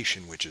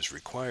cooperation which is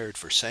required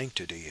for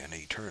sanctity and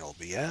eternal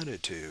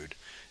beatitude,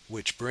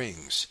 which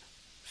brings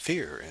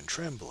fear and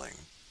trembling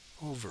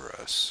over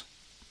us.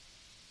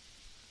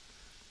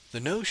 The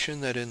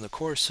notion that in the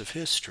course of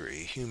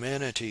history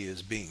humanity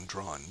is being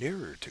drawn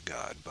nearer to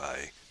God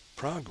by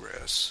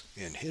progress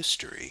in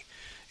history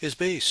is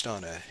based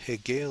on a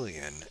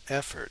Hegelian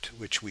effort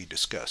which we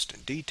discussed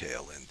in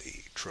detail in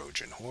the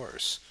Trojan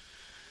Horse.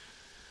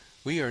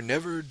 We are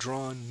never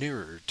drawn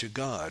nearer to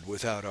God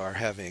without our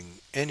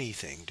having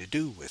anything to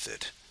do with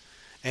it,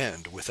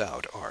 and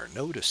without our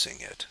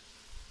noticing it.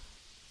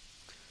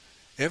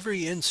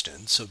 Every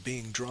instance of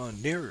being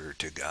drawn nearer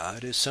to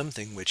God is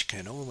something which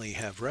can only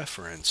have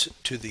reference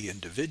to the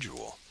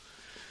individual.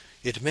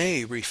 It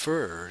may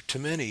refer to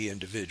many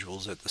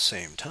individuals at the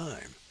same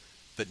time,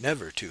 but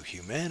never to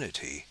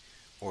humanity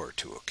or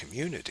to a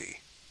community.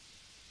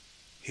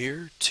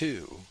 Here,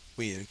 too,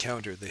 we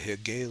encounter the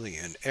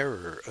Hegelian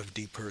error of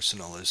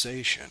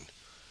depersonalization,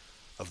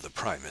 of the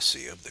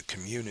primacy of the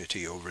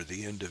community over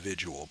the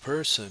individual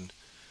person,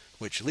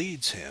 which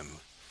leads him,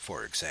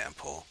 for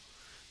example,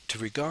 to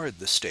regard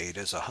the state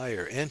as a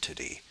higher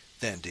entity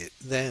than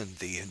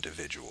the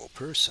individual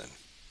person.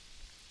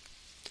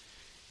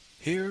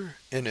 Here,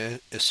 an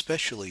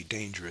especially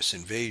dangerous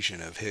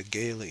invasion of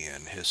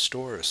Hegelian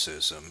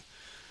historicism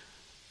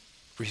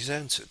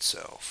presents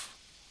itself,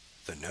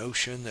 the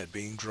notion that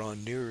being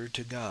drawn nearer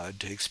to God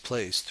takes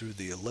place through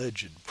the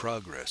alleged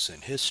progress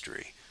in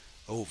history,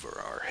 over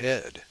our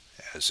head,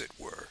 as it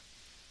were.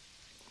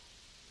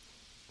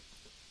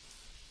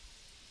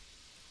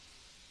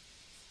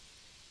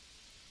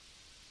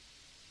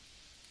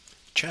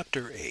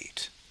 Chapter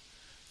 8.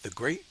 The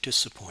Great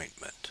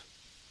Disappointment.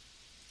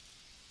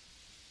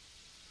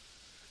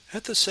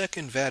 At the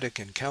Second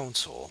Vatican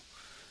Council,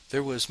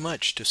 there was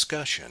much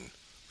discussion,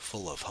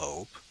 full of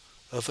hope,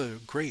 of a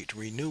great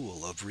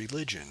renewal of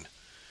religion,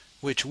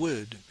 which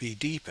would be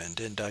deepened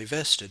and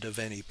divested of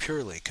any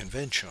purely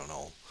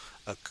conventional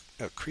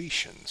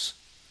accretions.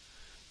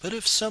 But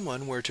if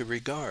someone were to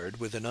regard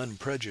with an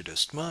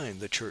unprejudiced mind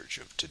the Church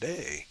of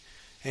today,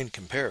 and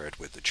compare it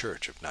with the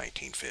Church of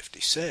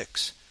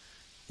 1956,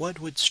 what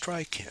would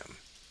strike him?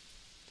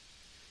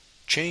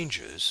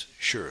 Changes,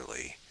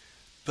 surely,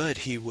 but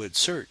he would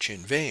search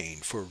in vain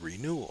for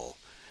renewal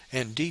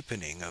and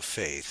deepening of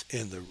faith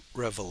in the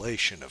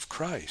revelation of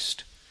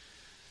Christ.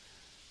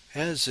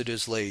 as it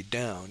is laid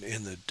down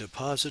in the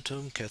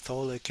Depositum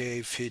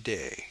Catholicae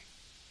Fidei,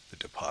 the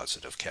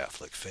deposit of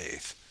Catholic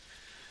faith,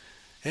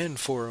 and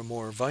for a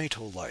more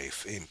vital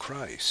life in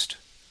Christ,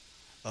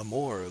 a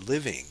more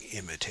living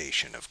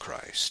imitation of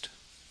Christ.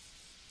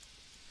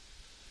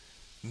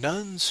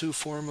 Nuns who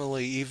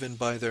formerly even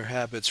by their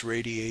habits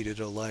radiated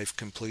a life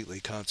completely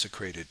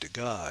consecrated to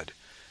God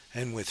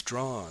and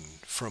withdrawn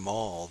from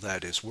all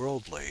that is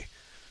worldly,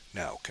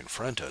 now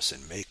confront us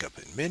in makeup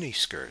and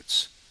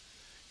miniskirts.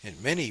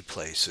 In many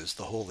places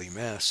the Holy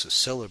Mass is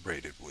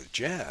celebrated with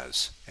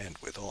jazz and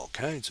with all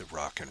kinds of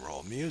rock and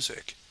roll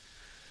music.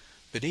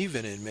 But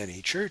even in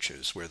many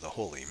churches where the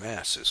Holy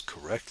Mass is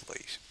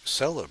correctly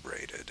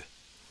celebrated,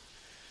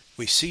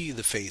 we see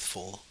the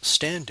faithful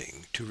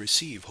standing to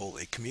receive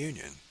Holy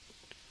Communion.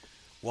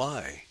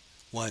 Why,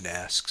 one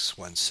asks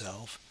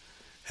oneself,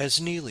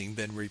 has kneeling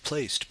been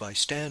replaced by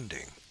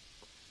standing?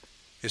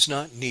 Is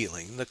not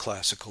kneeling the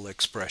classical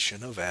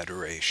expression of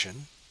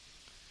adoration?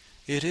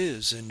 It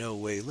is in no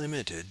way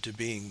limited to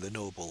being the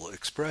noble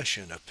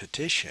expression of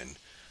petition,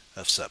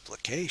 of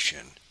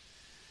supplication.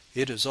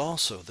 It is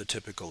also the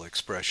typical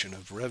expression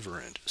of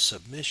reverent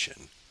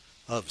submission,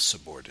 of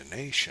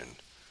subordination,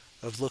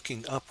 of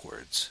looking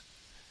upwards,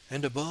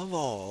 and above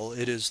all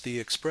it is the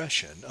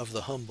expression of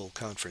the humble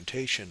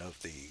confrontation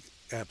of the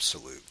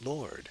absolute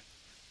Lord,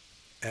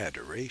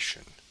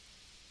 adoration.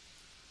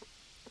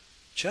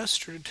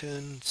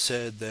 Chesterton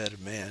said that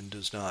a man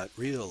does not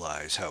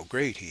realize how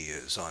great he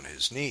is on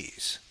his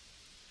knees.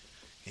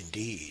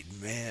 Indeed,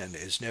 man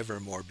is never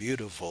more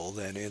beautiful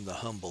than in the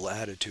humble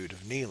attitude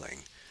of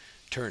kneeling,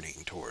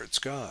 turning towards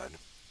God.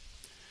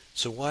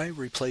 So why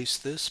replace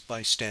this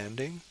by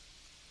standing?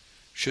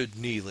 Should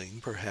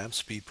kneeling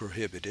perhaps be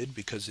prohibited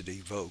because it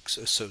evokes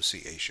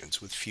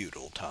associations with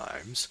feudal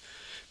times,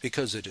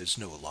 because it is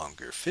no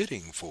longer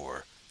fitting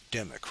for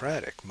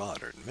democratic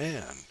modern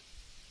man?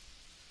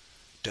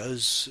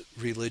 Does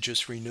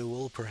religious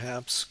renewal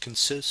perhaps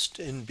consist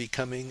in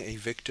becoming a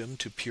victim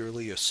to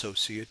purely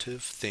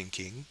associative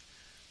thinking,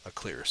 a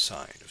clear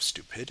sign of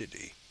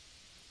stupidity?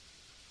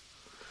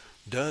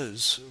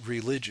 Does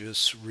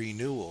religious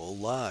renewal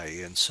lie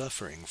in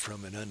suffering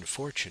from an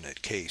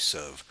unfortunate case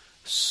of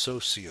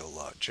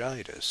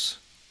sociologitis,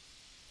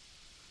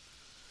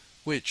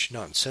 which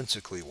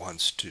nonsensically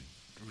wants to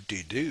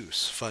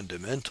deduce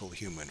fundamental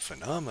human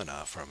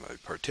phenomena from a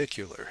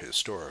particular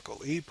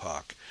historical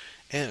epoch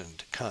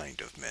and kind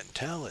of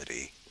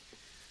mentality?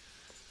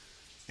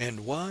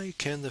 And why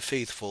can the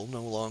faithful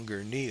no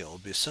longer kneel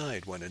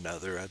beside one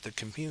another at the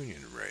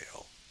communion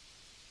rail,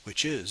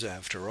 which is,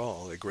 after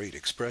all, a great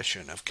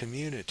expression of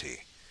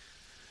community?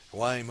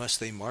 Why must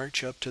they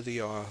march up to the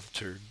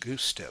altar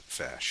goose-step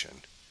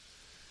fashion?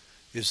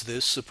 Is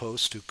this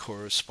supposed to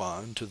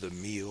correspond to the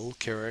meal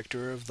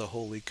character of the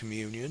Holy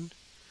Communion,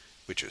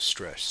 which is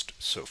stressed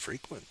so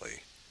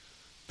frequently,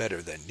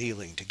 better than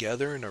kneeling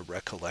together in a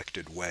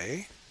recollected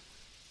way?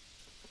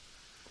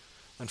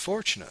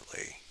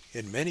 Unfortunately,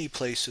 in many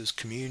places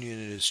communion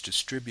is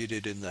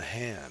distributed in the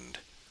hand.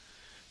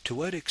 To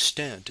what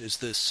extent is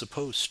this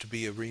supposed to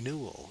be a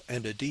renewal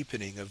and a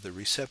deepening of the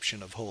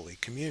reception of Holy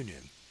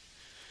Communion?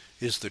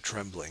 Is the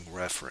trembling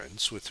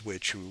reverence with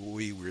which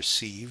we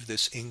receive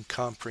this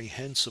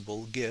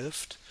incomprehensible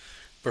gift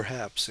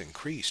perhaps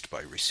increased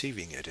by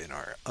receiving it in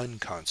our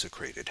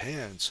unconsecrated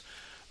hands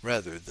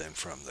rather than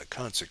from the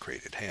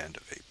consecrated hand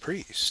of a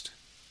priest?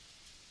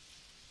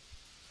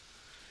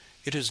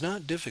 It is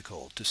not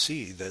difficult to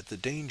see that the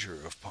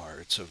danger of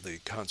parts of the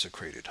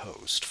consecrated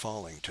host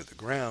falling to the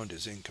ground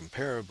is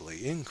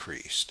incomparably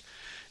increased,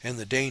 and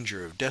the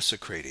danger of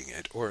desecrating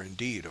it, or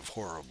indeed of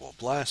horrible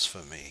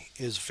blasphemy,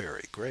 is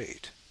very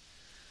great.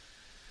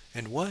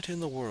 And what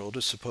in the world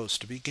is supposed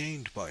to be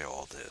gained by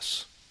all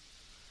this?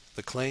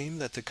 The claim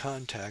that the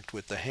contact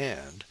with the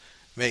hand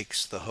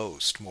makes the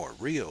host more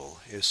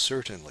real is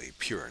certainly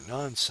pure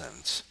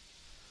nonsense.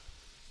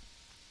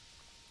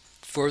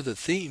 For the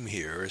theme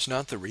here is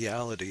not the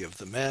reality of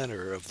the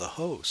manner of the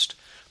host,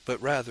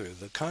 but rather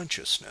the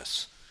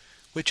consciousness,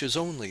 which is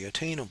only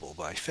attainable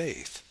by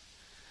faith,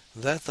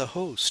 that the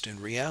host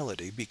in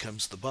reality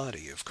becomes the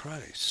body of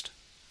Christ.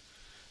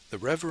 The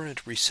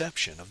reverent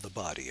reception of the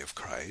body of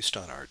Christ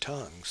on our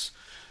tongues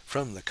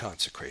from the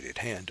consecrated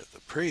hand of the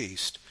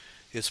priest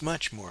is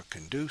much more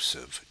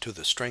conducive to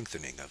the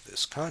strengthening of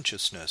this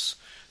consciousness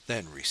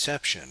than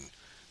reception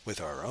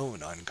with our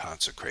own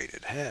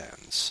unconsecrated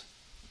hands.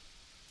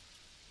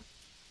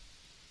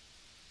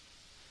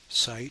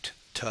 Sight,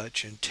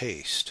 touch, and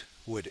taste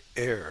would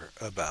err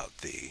about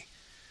thee,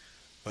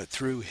 but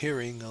through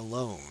hearing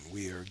alone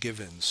we are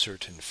given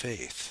certain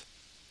faith,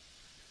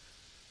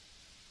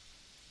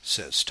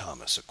 says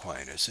Thomas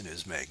Aquinas in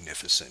his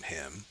magnificent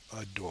hymn,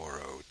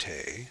 Adoro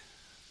Te.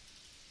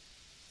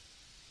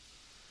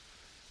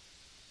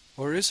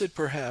 Or is it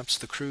perhaps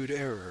the crude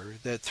error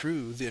that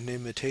through an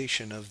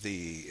imitation of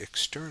the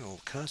external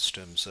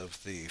customs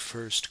of the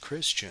first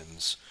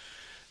Christians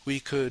we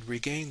could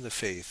regain the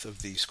faith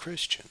of these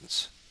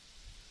Christians?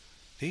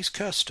 These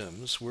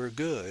customs were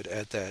good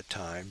at that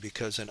time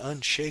because an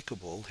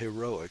unshakable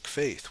heroic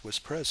faith was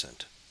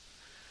present.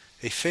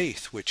 a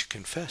faith which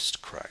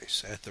confessed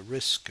Christ at the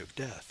risk of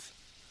death.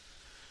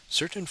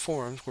 Certain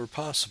forms were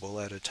possible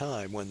at a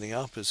time when the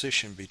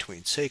opposition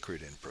between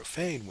sacred and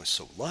profane was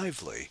so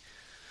lively,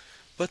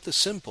 but the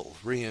simple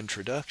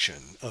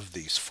reintroduction of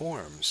these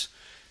forms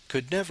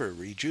could never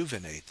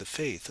rejuvenate the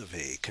faith of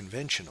a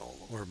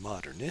conventional or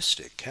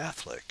modernistic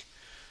Catholic,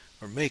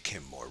 or make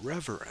him more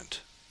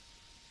reverent.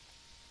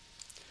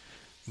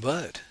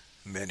 But,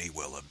 many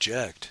will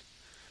object,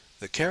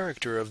 the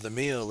character of the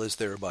meal is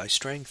thereby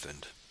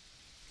strengthened.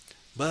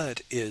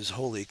 But is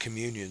Holy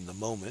Communion the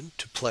moment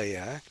to play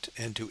act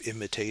and to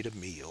imitate a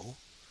meal,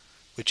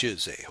 which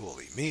is a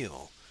holy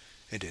meal,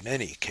 and in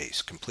any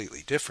case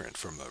completely different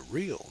from a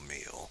real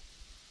meal,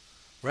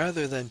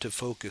 rather than to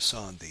focus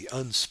on the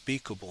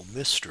unspeakable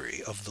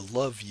mystery of the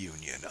love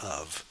union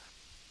of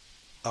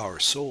our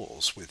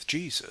souls with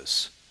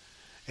Jesus,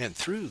 and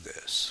through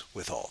this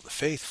with all the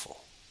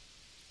faithful?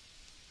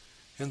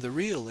 And the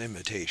real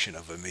imitation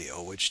of a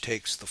meal which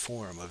takes the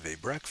form of a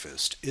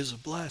breakfast is a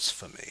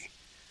blasphemy,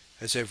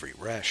 as every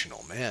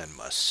rational man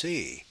must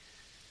see.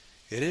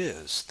 It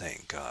is,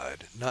 thank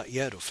God, not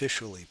yet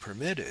officially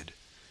permitted,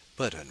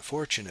 but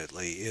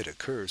unfortunately it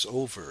occurs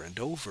over and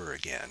over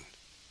again.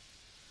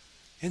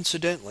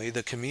 Incidentally,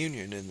 the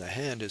communion in the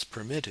hand is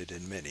permitted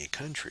in many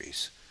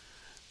countries,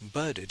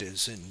 but it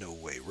is in no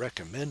way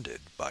recommended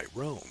by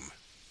Rome.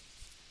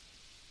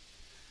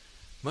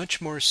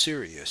 Much more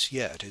serious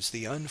yet is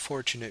the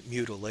unfortunate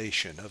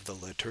mutilation of the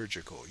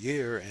liturgical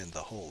year and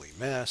the Holy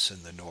Mass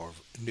in the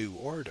New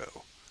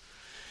Ordo.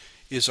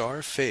 Is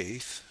our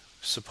faith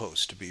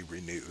supposed to be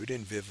renewed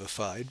and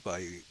vivified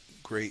by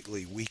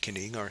greatly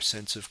weakening our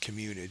sense of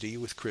community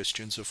with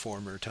Christians of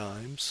former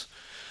times,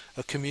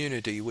 a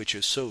community which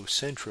is so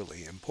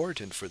centrally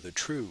important for the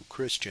true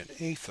Christian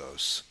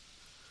ethos?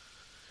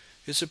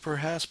 Is it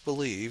perhaps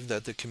believed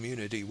that the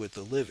community with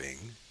the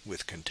living,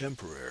 with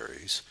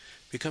contemporaries,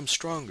 becomes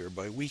stronger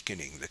by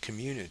weakening the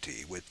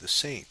community with the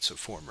saints of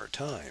former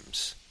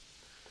times?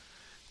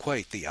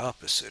 Quite the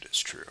opposite is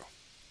true.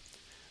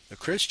 The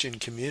Christian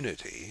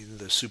community,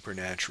 the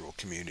supernatural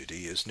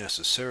community, is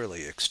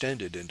necessarily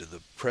extended into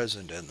the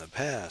present and the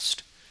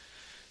past.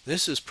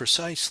 This is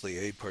precisely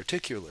a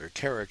particular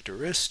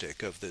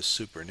characteristic of this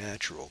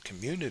supernatural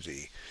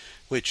community,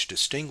 which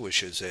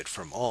distinguishes it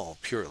from all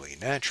purely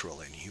natural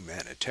and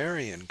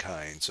humanitarian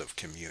kinds of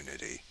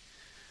community.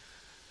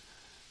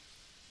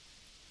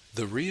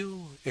 The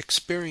real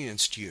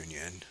experienced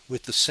union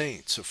with the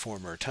saints of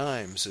former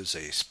times is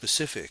a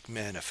specific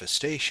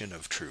manifestation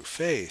of true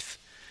faith,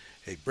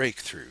 a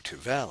breakthrough to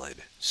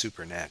valid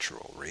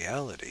supernatural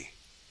reality.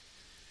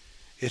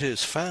 It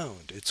has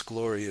found its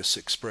glorious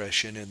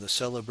expression in the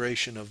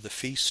celebration of the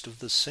Feast of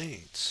the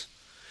Saints,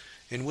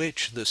 in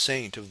which the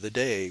saint of the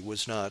day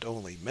was not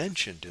only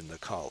mentioned in the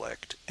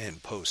collect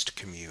and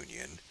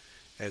post-communion,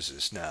 as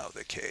is now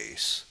the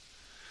case,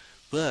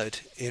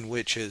 but in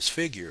which his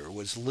figure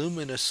was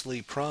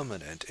luminously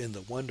prominent in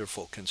the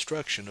wonderful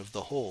construction of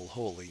the whole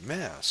Holy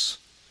Mass.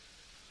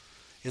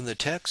 In the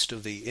text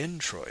of the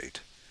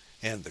introit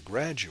and the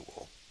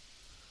gradual,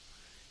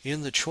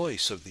 in the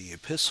choice of the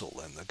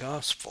epistle and the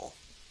gospel.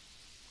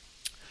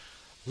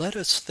 Let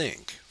us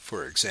think,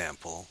 for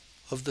example,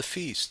 of the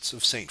feasts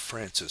of St.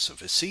 Francis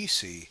of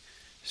Assisi,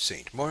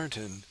 St.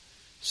 Martin,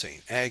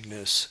 St.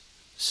 Agnes,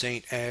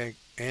 St.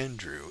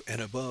 Andrew, and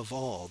above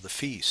all the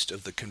feast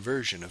of the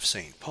conversion of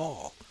St.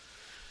 Paul,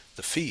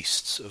 the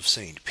feasts of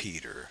St.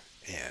 Peter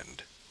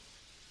and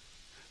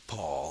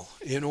Paul,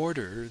 in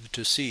order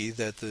to see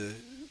that the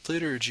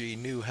liturgy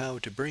knew how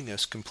to bring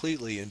us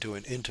completely into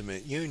an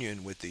intimate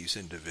union with these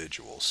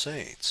individual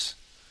saints.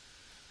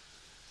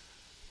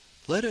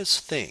 Let us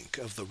think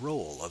of the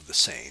role of the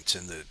saints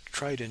in the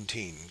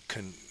Tridentine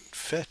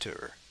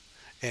confessor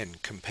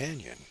and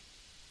companion.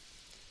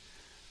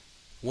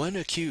 One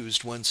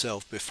accused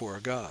oneself before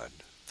God,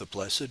 the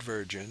Blessed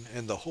Virgin,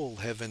 and the whole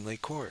heavenly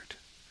court.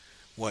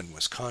 One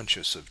was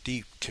conscious of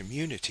deep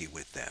community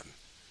with them.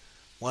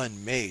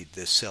 One made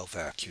this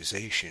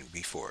self-accusation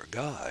before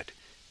God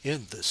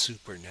in the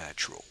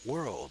supernatural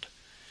world,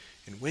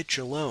 in which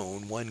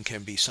alone one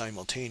can be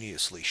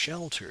simultaneously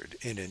sheltered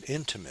in an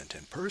intimate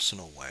and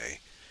personal way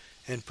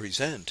and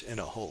present in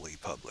a holy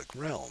public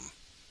realm.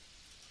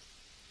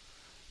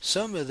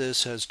 Some of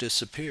this has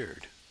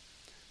disappeared.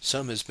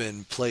 Some has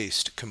been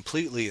placed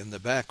completely in the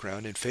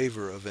background in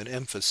favor of an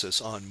emphasis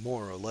on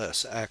more or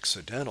less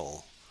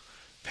accidental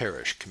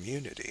parish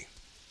community.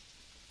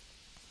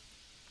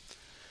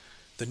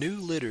 The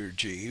new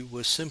liturgy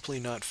was simply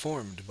not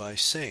formed by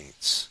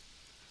saints,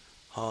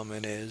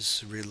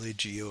 homines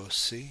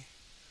religiosi,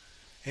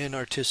 and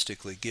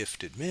artistically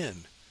gifted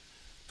men,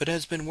 but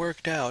has been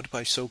worked out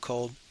by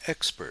so-called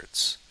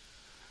experts,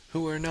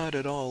 who are not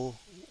at all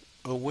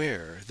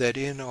aware that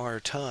in our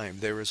time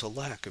there is a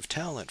lack of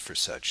talent for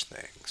such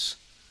things.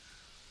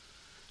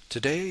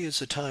 Today is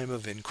a time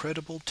of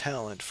incredible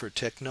talent for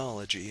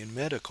technology and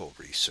medical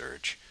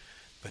research,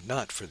 but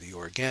not for the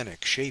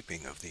organic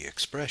shaping of the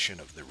expression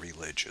of the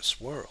religious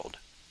world.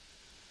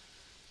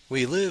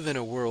 We live in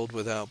a world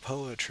without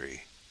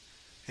poetry,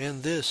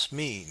 and this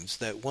means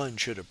that one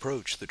should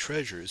approach the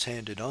treasures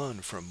handed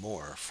on from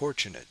more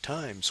fortunate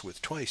times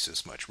with twice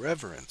as much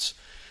reverence,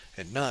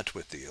 and not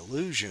with the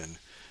illusion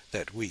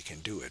that we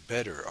can do it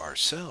better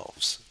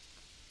ourselves.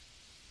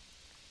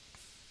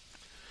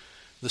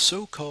 The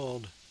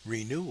so-called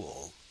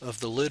renewal of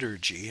the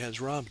liturgy has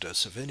robbed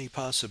us of any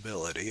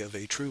possibility of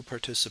a true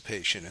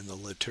participation in the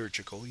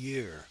liturgical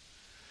year.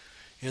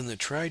 In the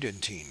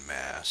Tridentine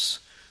Mass,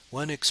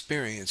 one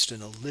experienced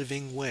in a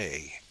living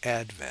way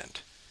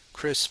Advent,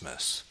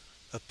 Christmas,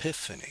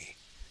 Epiphany,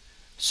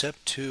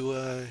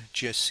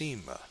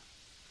 Septuagesima,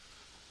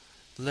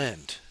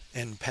 Lent,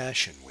 and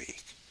Passion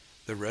Week,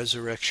 the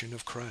resurrection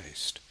of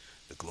Christ,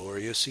 the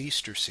glorious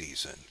Easter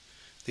season,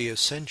 the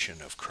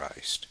ascension of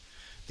Christ,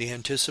 the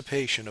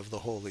anticipation of the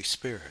Holy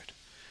Spirit,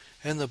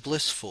 and the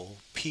blissful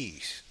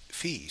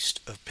feast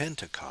of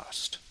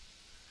Pentecost.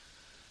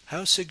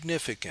 How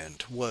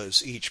significant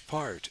was each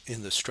part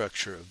in the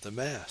structure of the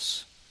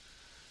Mass?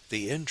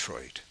 The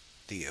introit,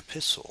 the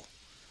epistle,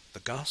 the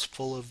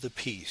gospel of the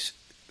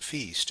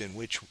feast in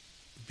which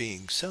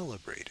being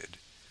celebrated.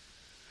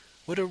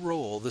 What a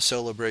role the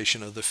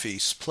celebration of the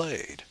feasts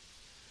played.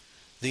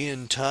 The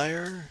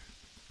entire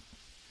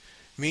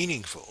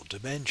meaningful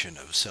dimension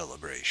of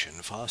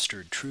celebration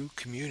fostered true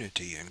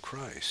community in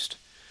Christ,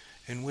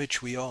 in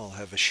which we all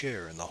have a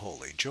share in the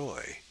holy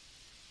joy.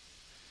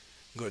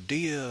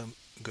 Gaudiamus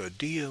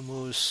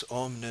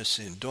omnes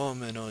in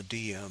Domino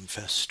diem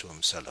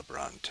festum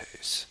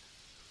celebrantes.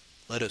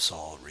 Let us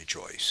all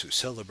rejoice who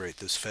celebrate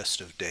this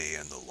festive day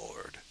in the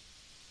Lord.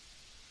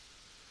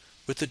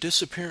 With the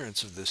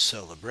disappearance of this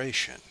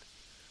celebration,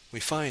 we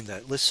find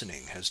that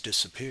listening has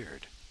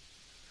disappeared.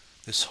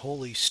 This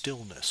holy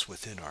stillness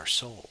within our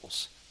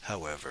souls,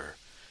 however,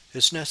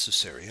 is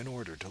necessary in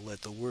order to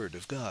let the Word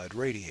of God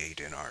radiate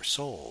in our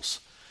souls,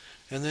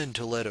 and then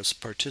to let us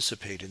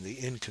participate in the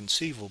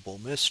inconceivable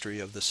mystery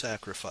of the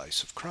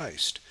sacrifice of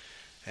Christ,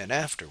 and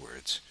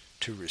afterwards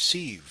to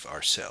receive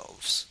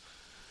ourselves,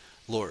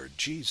 Lord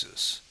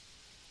Jesus,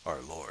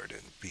 our Lord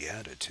in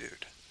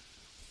beatitude.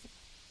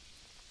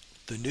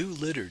 The new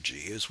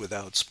liturgy is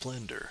without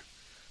splendor,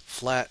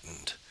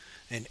 flattened,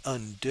 and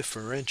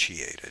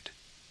undifferentiated.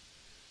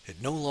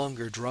 It no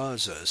longer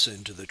draws us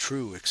into the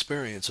true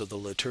experience of the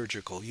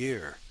liturgical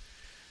year.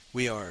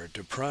 We are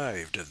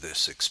deprived of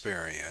this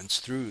experience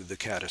through the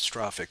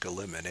catastrophic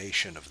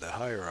elimination of the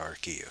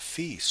hierarchy of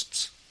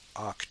feasts,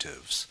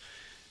 octaves,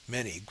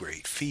 many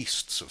great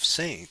feasts of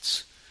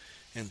saints,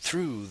 and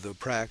through the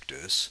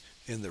practice,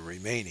 in the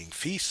remaining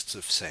feasts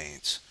of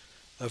saints,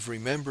 of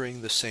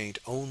remembering the saint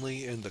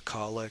only in the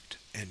collect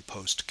and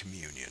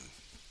post-communion.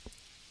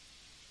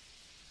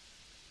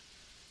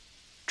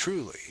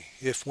 Truly,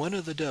 if one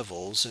of the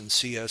devils in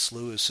C.S.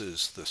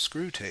 Lewis's The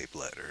Screwtape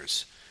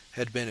Letters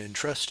had been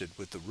entrusted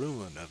with the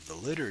ruin of the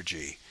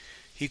liturgy,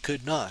 he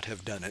could not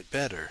have done it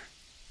better.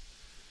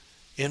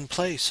 In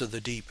place of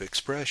the deep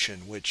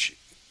expression which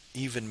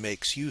even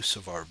makes use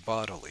of our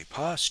bodily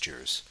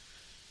postures,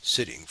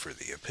 sitting for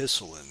the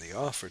epistle in the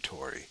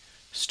offertory,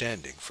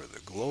 standing for the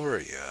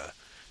Gloria,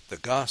 the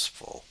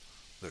Gospel,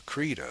 the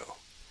Credo,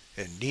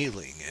 and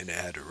kneeling in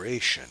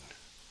adoration,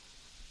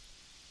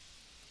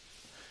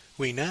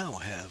 we now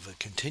have a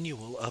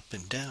continual up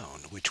and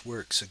down which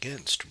works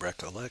against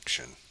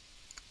recollection.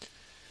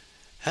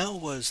 How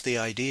was the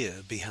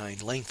idea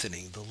behind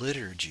lengthening the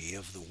liturgy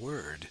of the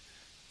Word,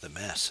 the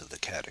Mass of the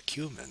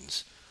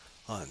Catechumens,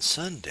 on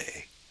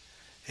Sunday,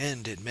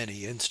 and in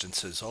many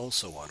instances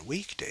also on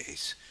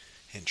weekdays,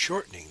 and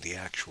shortening the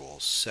actual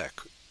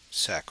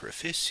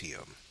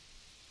sacrificium?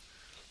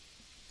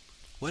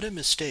 What a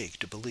mistake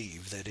to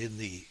believe that in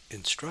the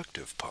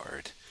instructive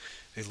part,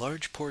 a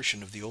large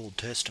portion of the Old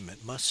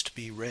Testament must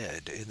be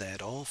read, and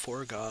that all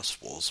four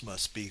Gospels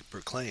must be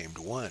proclaimed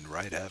one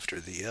right after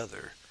the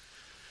other.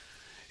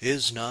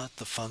 Is not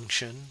the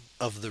function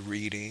of the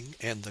reading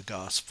and the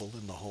Gospel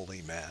in the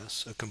Holy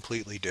Mass a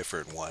completely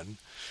different one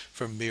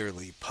from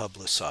merely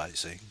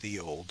publicizing the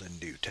Old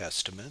and New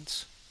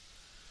Testaments?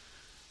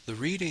 The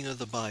reading of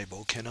the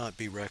Bible cannot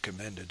be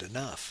recommended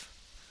enough.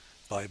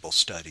 Bible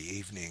study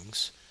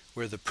evenings,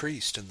 where the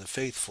priest and the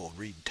faithful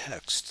read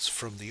texts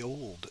from the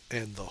Old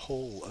and the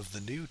whole of the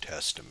New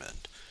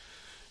Testament,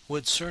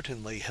 would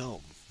certainly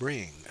help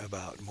bring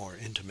about more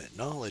intimate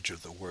knowledge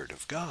of the Word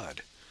of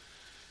God.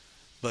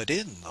 But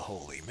in the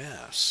Holy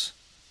Mass,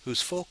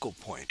 whose focal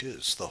point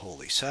is the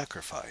holy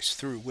sacrifice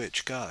through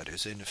which God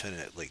is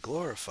infinitely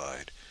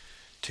glorified,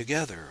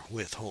 together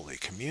with Holy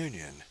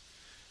Communion,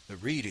 the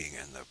reading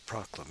and the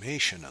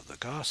proclamation of the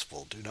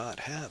Gospel do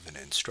not have an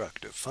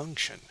instructive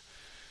function,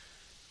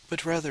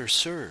 but rather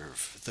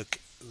serve the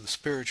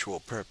spiritual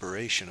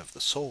preparation of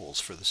the souls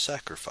for the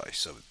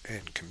sacrifice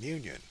and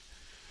communion.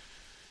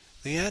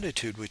 The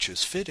attitude which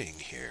is fitting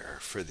here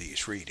for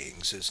these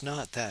readings is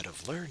not that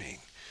of learning,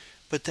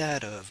 but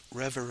that of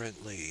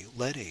reverently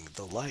letting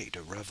the light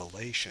of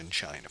revelation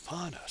shine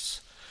upon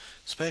us.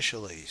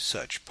 Especially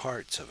such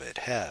parts of it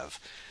have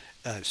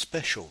a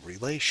special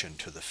relation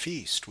to the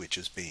feast which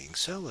is being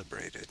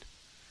celebrated.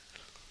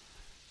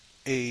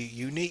 A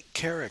unique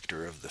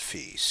character of the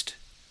feast,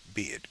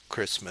 be it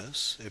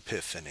Christmas,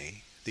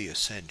 Epiphany, the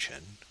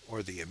Ascension,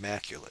 or the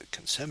Immaculate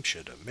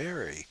Conception of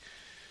Mary,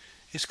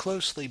 is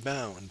closely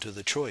bound to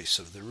the choice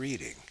of the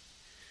reading,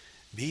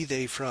 be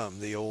they from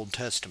the Old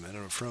Testament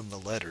or from the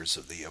letters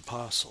of the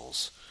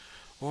Apostles,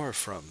 or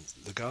from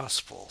the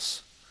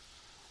Gospels.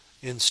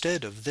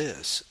 Instead of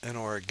this, an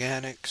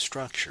organic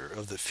structure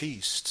of the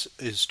feasts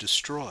is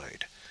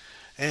destroyed,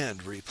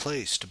 and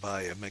replaced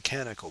by a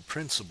mechanical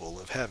principle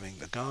of having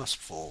the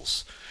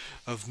Gospels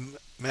of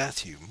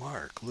Matthew,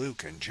 Mark,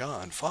 Luke, and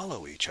John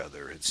follow each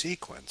other in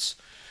sequence,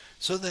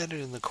 so that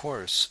in the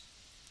course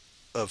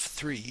of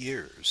 3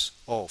 years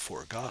all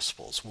 4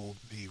 Gospels will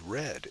be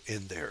read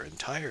in their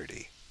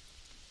entirety.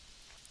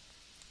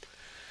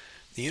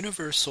 The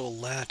universal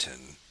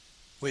Latin,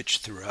 which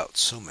throughout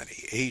so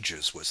many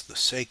ages was the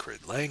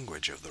sacred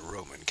language of the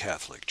Roman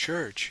Catholic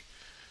Church,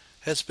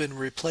 has been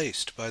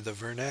replaced by the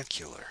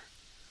vernacular,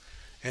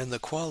 and the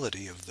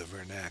quality of the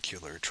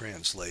vernacular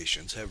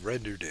translations have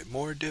rendered it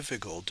more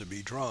difficult to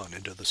be drawn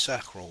into the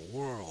sacral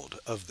world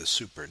of the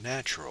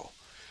supernatural,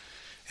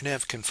 and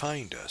have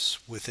confined us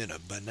within a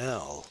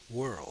banal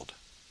world.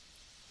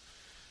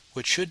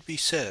 What should be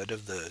said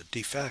of the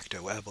de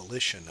facto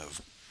abolition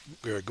of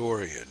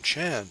Gregorian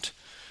chant,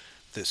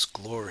 this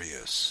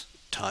glorious,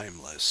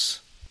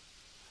 timeless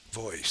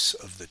voice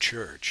of the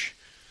Church,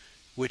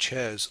 which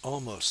has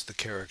almost the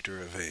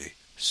character of a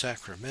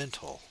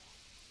sacramental?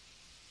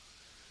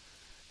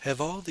 Have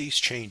all these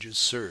changes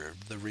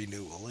served the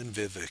renewal and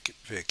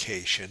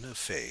vivification of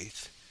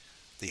faith?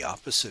 The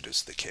opposite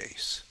is the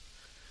case.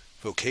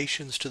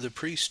 Vocations to the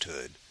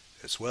priesthood,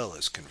 as well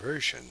as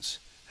conversions,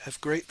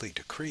 have greatly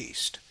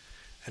decreased,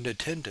 and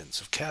attendance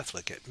of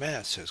Catholic at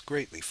Mass has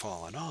greatly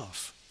fallen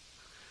off.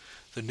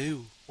 The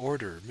new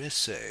order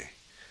missae,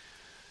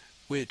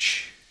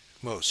 which,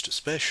 most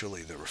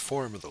especially the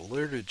reform of the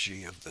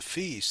liturgy of the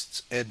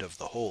feasts and of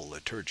the whole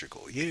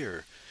liturgical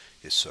year,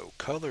 is so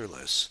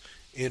colorless,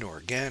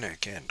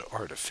 inorganic, and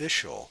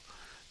artificial,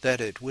 that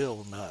it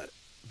will not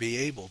be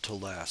able to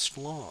last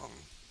long.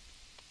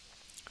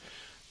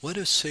 What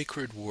a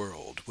sacred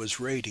world was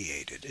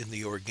radiated in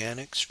the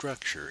organic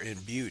structure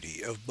and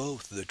beauty of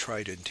both the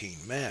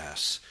Tridentine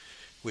Mass,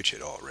 which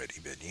had already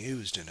been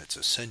used in its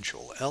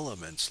essential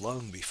elements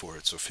long before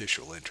its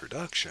official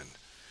introduction,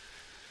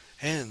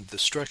 and the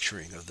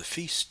structuring of the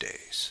feast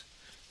days,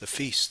 the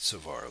feasts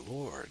of our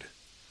Lord,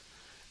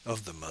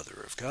 of the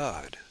Mother of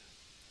God,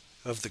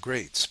 of the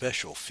great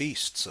special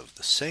feasts of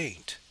the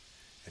saint,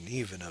 and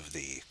even of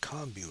the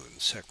commune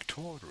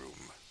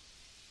sectorum.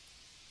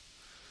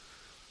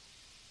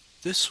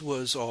 This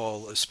was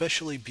all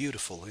especially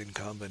beautiful in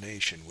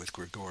combination with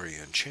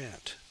Gregorian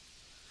chant.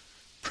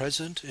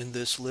 Present in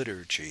this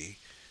liturgy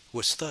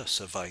was thus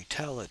a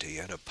vitality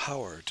and a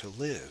power to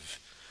live,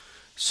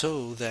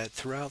 so that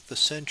throughout the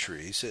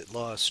centuries it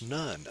lost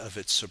none of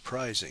its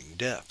surprising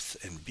depth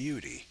and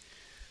beauty.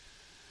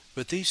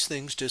 But these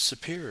things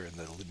disappear in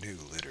the new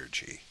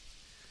liturgy.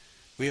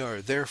 We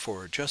are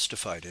therefore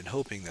justified in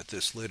hoping that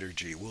this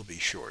liturgy will be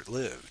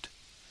short-lived.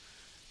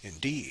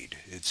 Indeed,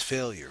 its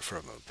failure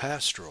from a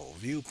pastoral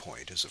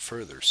viewpoint is a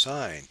further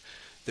sign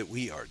that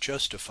we are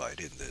justified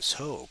in this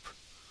hope.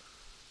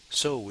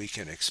 So we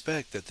can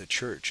expect that the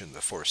Church in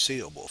the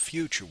foreseeable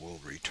future will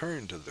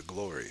return to the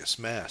glorious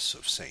Mass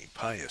of St.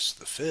 Pius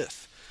V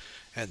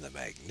and the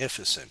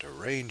magnificent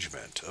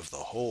arrangement of the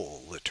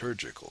whole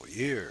liturgical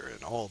year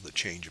and all the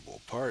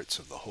changeable parts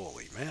of the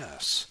Holy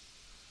Mass.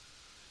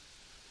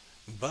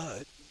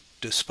 But,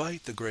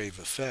 despite the grave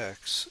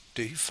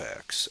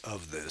defects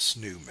of this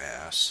new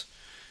Mass,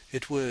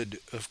 it would,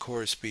 of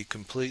course, be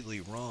completely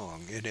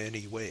wrong in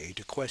any way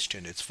to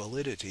question its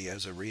validity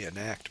as a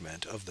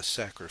reenactment of the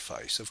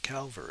sacrifice of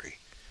Calvary,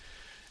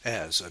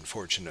 as,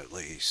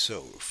 unfortunately,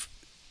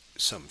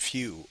 some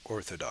few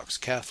Orthodox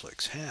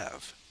Catholics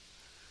have.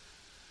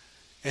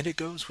 And it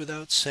goes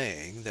without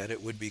saying that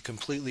it would be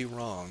completely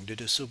wrong to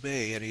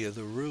disobey any of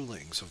the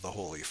rulings of the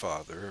Holy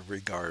Father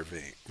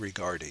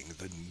regarding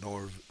the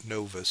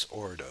Novus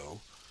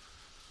Ordo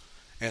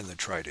and the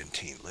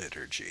Tridentine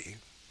liturgy.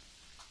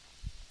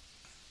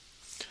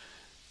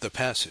 The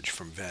passage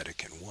from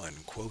Vatican I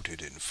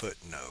quoted in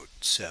footnote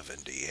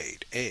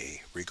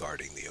 78a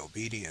regarding the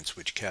obedience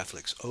which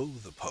Catholics owe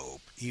the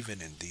Pope even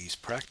in these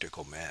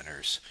practical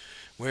matters,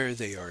 where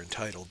they are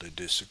entitled to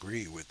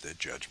disagree with the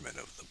judgment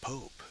of the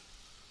Pope.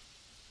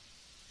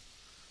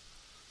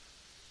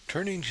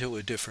 Turning to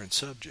a different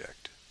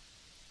subject,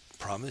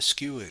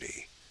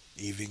 promiscuity,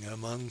 even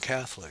among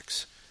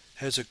Catholics,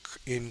 has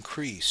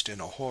increased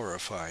in a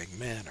horrifying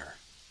manner.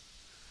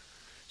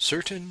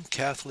 Certain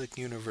Catholic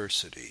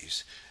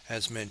universities,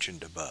 as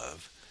mentioned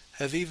above,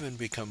 have even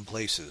become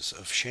places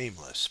of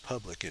shameless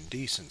public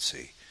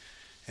indecency,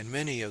 and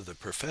many of the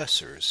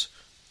professors,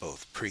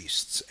 both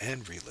priests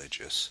and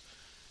religious,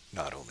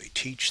 not only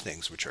teach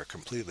things which are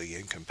completely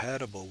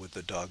incompatible with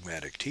the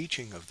dogmatic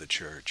teaching of the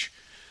Church,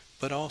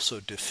 but also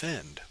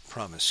defend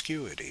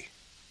promiscuity.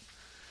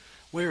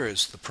 Where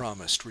is the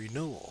promised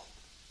renewal?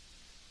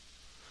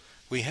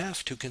 We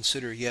have to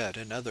consider yet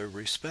another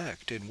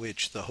respect in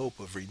which the hope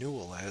of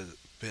renewal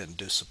been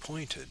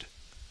disappointed.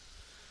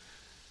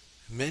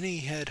 Many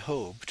had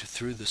hoped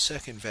through the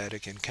Second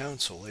Vatican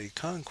Council a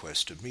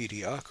conquest of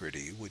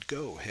mediocrity would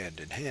go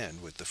hand in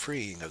hand with the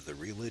freeing of the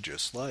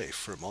religious life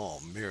from all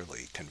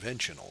merely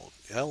conventional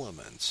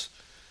elements.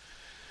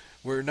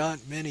 Were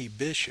not many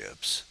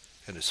bishops,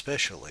 and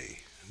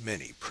especially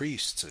many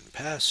priests and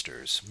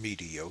pastors,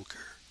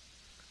 mediocre?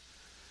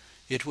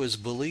 It was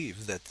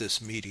believed that this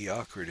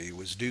mediocrity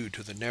was due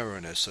to the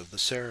narrowness of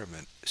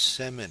the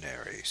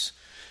seminaries,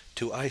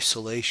 to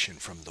isolation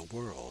from the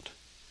world.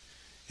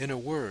 In a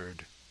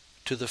word,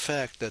 to the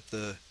fact that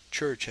the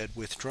Church had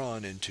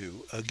withdrawn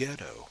into a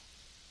ghetto.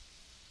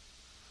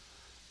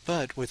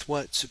 But with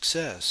what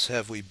success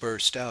have we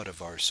burst out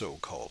of our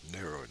so-called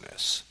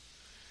narrowness?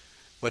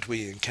 What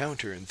we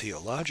encounter in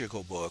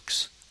theological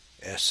books,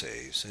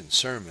 essays, and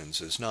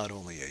sermons is not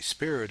only a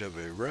spirit of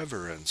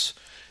irreverence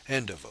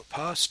and of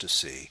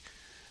apostasy,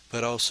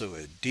 but also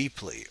a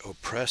deeply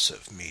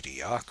oppressive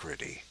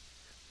mediocrity.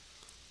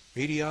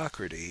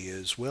 Mediocrity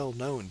is well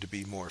known to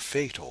be more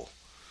fatal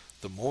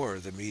the more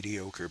the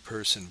mediocre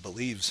person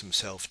believes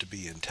himself to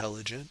be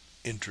intelligent,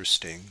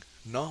 interesting,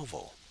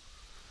 novel.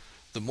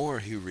 The more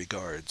he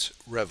regards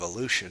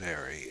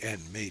revolutionary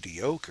and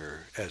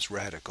mediocre as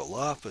radical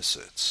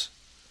opposites.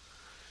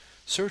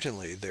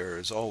 Certainly there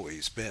has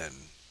always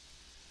been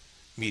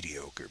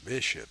mediocre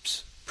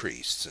bishops,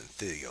 priests, and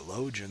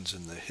theologians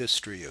in the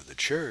history of the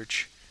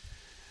Church.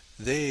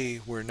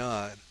 They were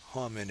not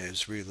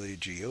homines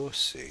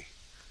religiosi.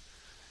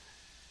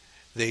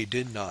 They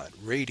did not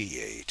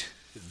radiate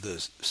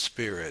the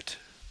spirit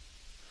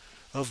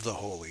of the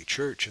Holy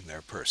Church in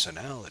their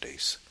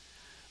personalities.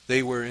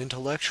 They were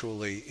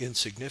intellectually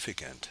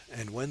insignificant,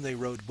 and when they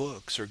wrote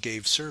books or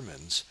gave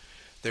sermons,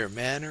 their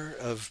manner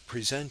of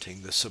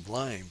presenting the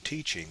sublime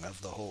teaching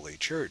of the Holy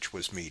Church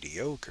was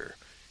mediocre,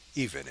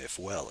 even if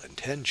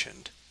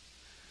well-intentioned.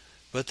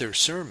 But their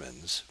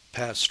sermons,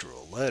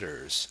 pastoral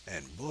letters,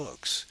 and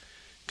books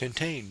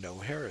contained no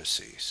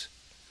heresies,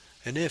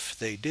 and if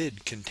they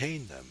did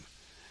contain them,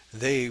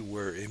 they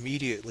were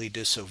immediately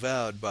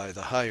disavowed by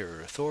the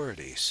higher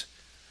authorities.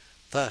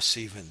 Thus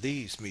even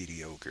these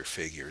mediocre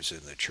figures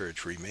in the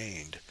Church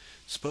remained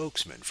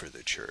spokesmen for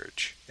the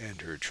Church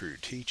and her true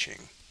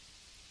teaching.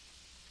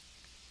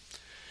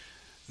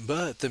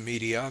 But the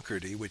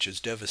mediocrity which is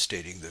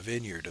devastating the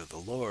vineyard of the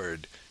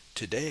Lord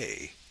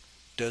today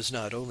does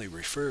not only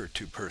refer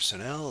to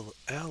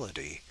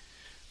personality,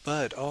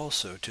 but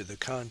also to the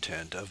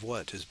content of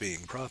what is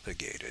being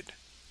propagated.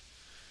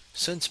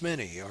 Since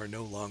many are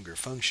no longer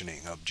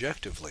functioning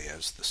objectively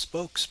as the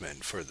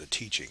spokesmen for the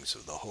teachings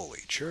of the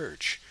Holy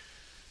Church,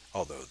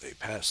 although they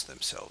pass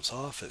themselves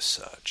off as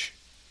such,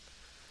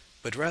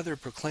 but rather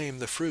proclaim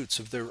the fruits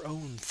of their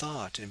own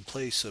thought in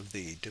place of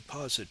the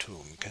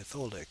depositum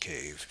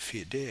Catholicae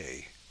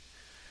Fidei,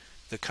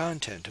 the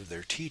content of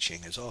their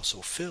teaching is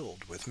also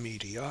filled with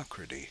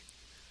mediocrity.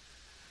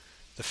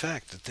 The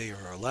fact that they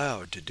are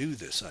allowed to do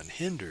this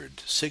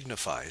unhindered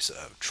signifies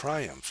a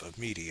triumph of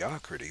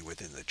mediocrity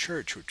within the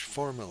Church which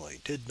formerly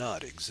did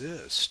not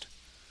exist.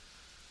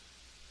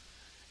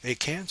 A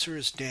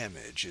cancerous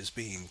damage is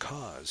being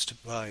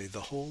caused by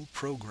the whole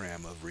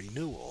program of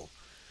renewal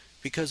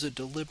because it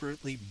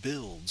deliberately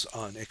builds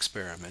on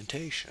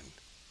experimentation.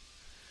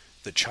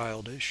 The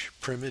childish,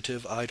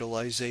 primitive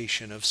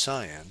idolization of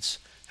science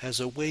has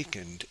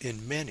awakened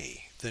in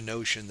many the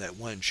notion that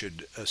one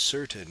should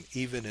ascertain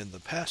even in the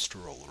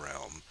pastoral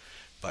realm,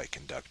 by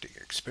conducting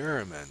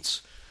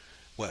experiments,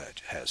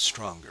 what has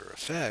stronger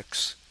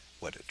effects,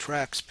 what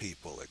attracts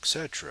people,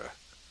 etc.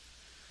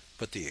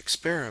 But the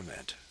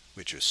experiment,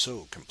 which is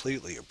so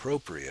completely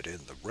appropriate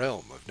in the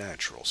realm of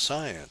natural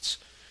science,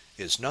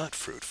 is not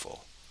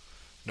fruitful,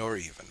 nor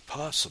even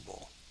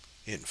possible,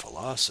 in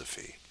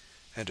philosophy,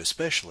 and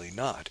especially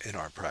not in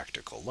our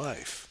practical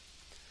life.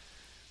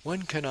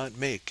 One cannot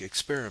make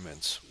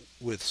experiments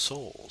with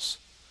souls.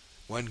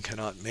 One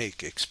cannot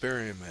make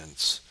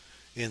experiments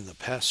in the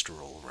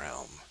pastoral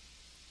realm.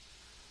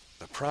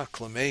 The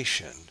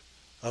proclamation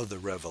of the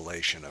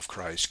revelation of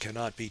Christ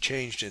cannot be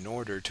changed in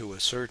order to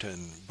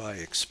ascertain by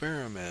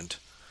experiment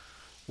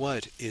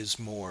what is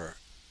more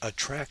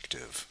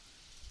attractive.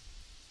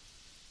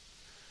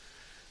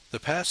 The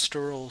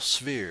pastoral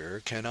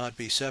sphere cannot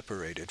be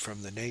separated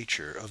from the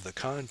nature of the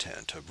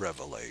content of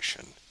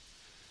revelation,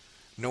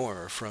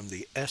 nor from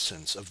the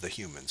essence of the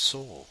human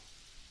soul.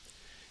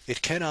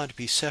 It cannot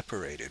be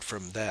separated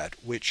from that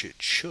which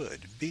it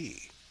should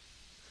be.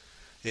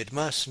 It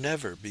must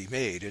never be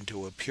made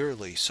into a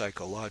purely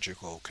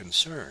psychological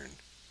concern.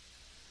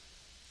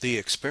 The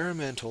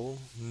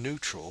experimental,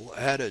 neutral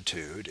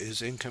attitude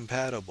is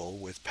incompatible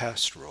with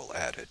pastoral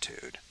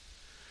attitude.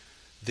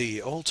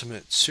 The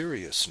ultimate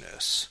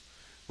seriousness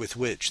with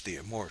which the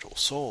immortal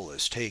soul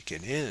is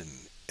taken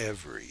in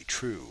every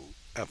true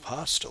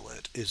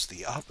apostolate is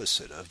the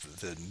opposite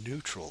of the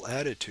neutral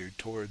attitude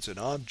towards an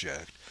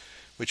object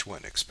which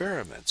one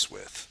experiments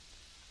with.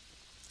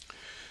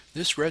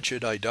 This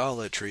wretched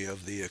idolatry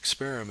of the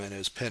experiment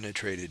has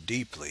penetrated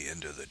deeply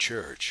into the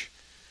Church.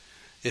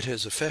 It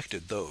has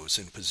affected those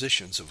in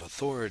positions of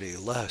authority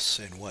less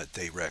in what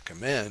they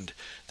recommend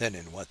than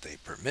in what they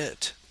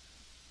permit.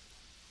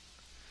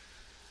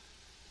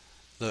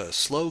 The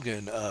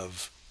slogan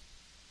of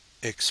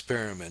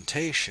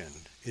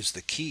experimentation is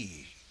the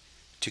key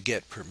to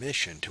get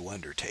permission to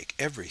undertake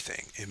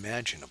everything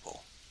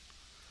imaginable.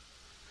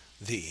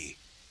 The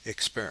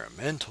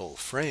experimental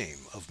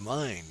frame of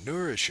mind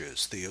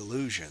nourishes the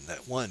illusion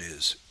that one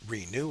is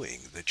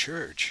renewing the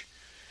Church,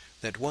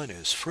 that one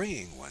is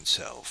freeing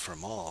oneself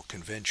from all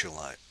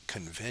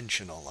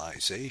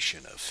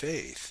conventionalization of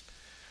faith,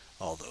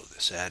 although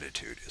this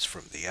attitude is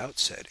from the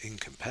outset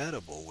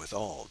incompatible with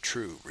all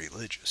true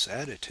religious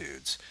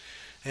attitudes,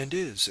 and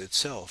is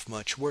itself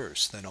much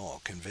worse than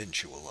all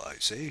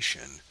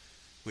conventionalization,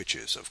 which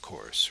is, of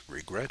course,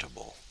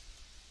 regrettable.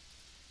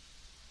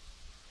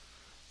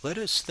 Let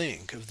us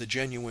think of the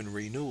genuine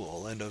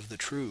renewal and of the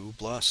true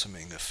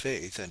blossoming of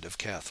faith and of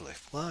Catholic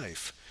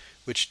life,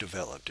 which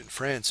developed in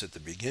France at the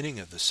beginning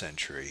of the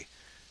century,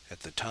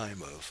 at the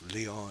time of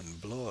Léon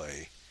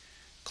Bloy,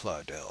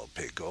 Claudel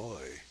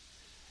Pégoy,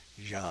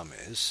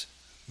 James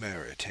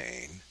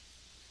Maritain,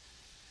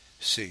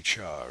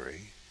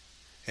 Sechari,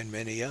 and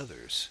many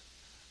others,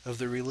 of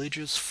the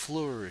religious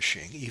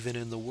flourishing even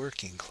in the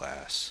working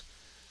class,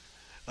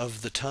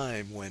 of the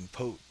time when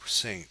Pope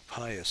St.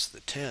 Pius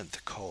X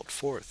called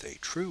forth a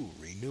true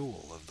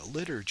renewal of the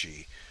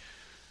liturgy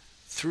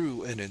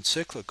through an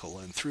encyclical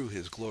and through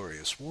his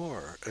glorious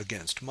war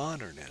against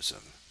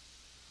modernism.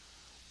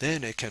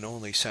 Then it can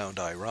only sound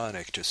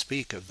ironic to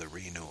speak of the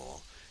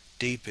renewal,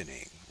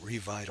 deepening,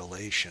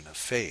 revitalization of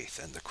faith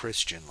and the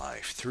Christian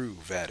life through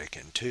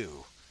Vatican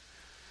II.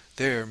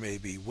 There may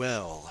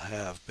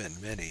have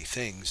been many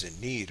things in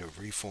need of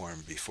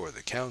reform before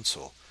the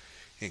Council,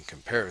 in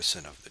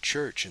comparison of the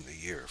Church in the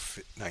year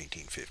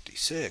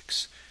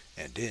 1956,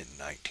 and in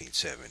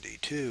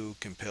 1972,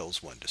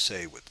 compels one to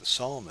say with the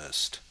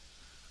psalmist,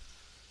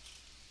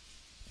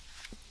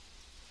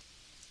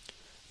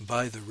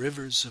 "By the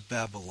rivers of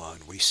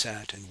Babylon we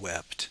sat and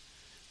wept,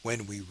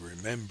 when we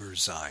remember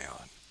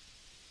Zion."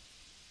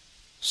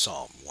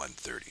 Psalm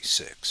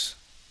 136.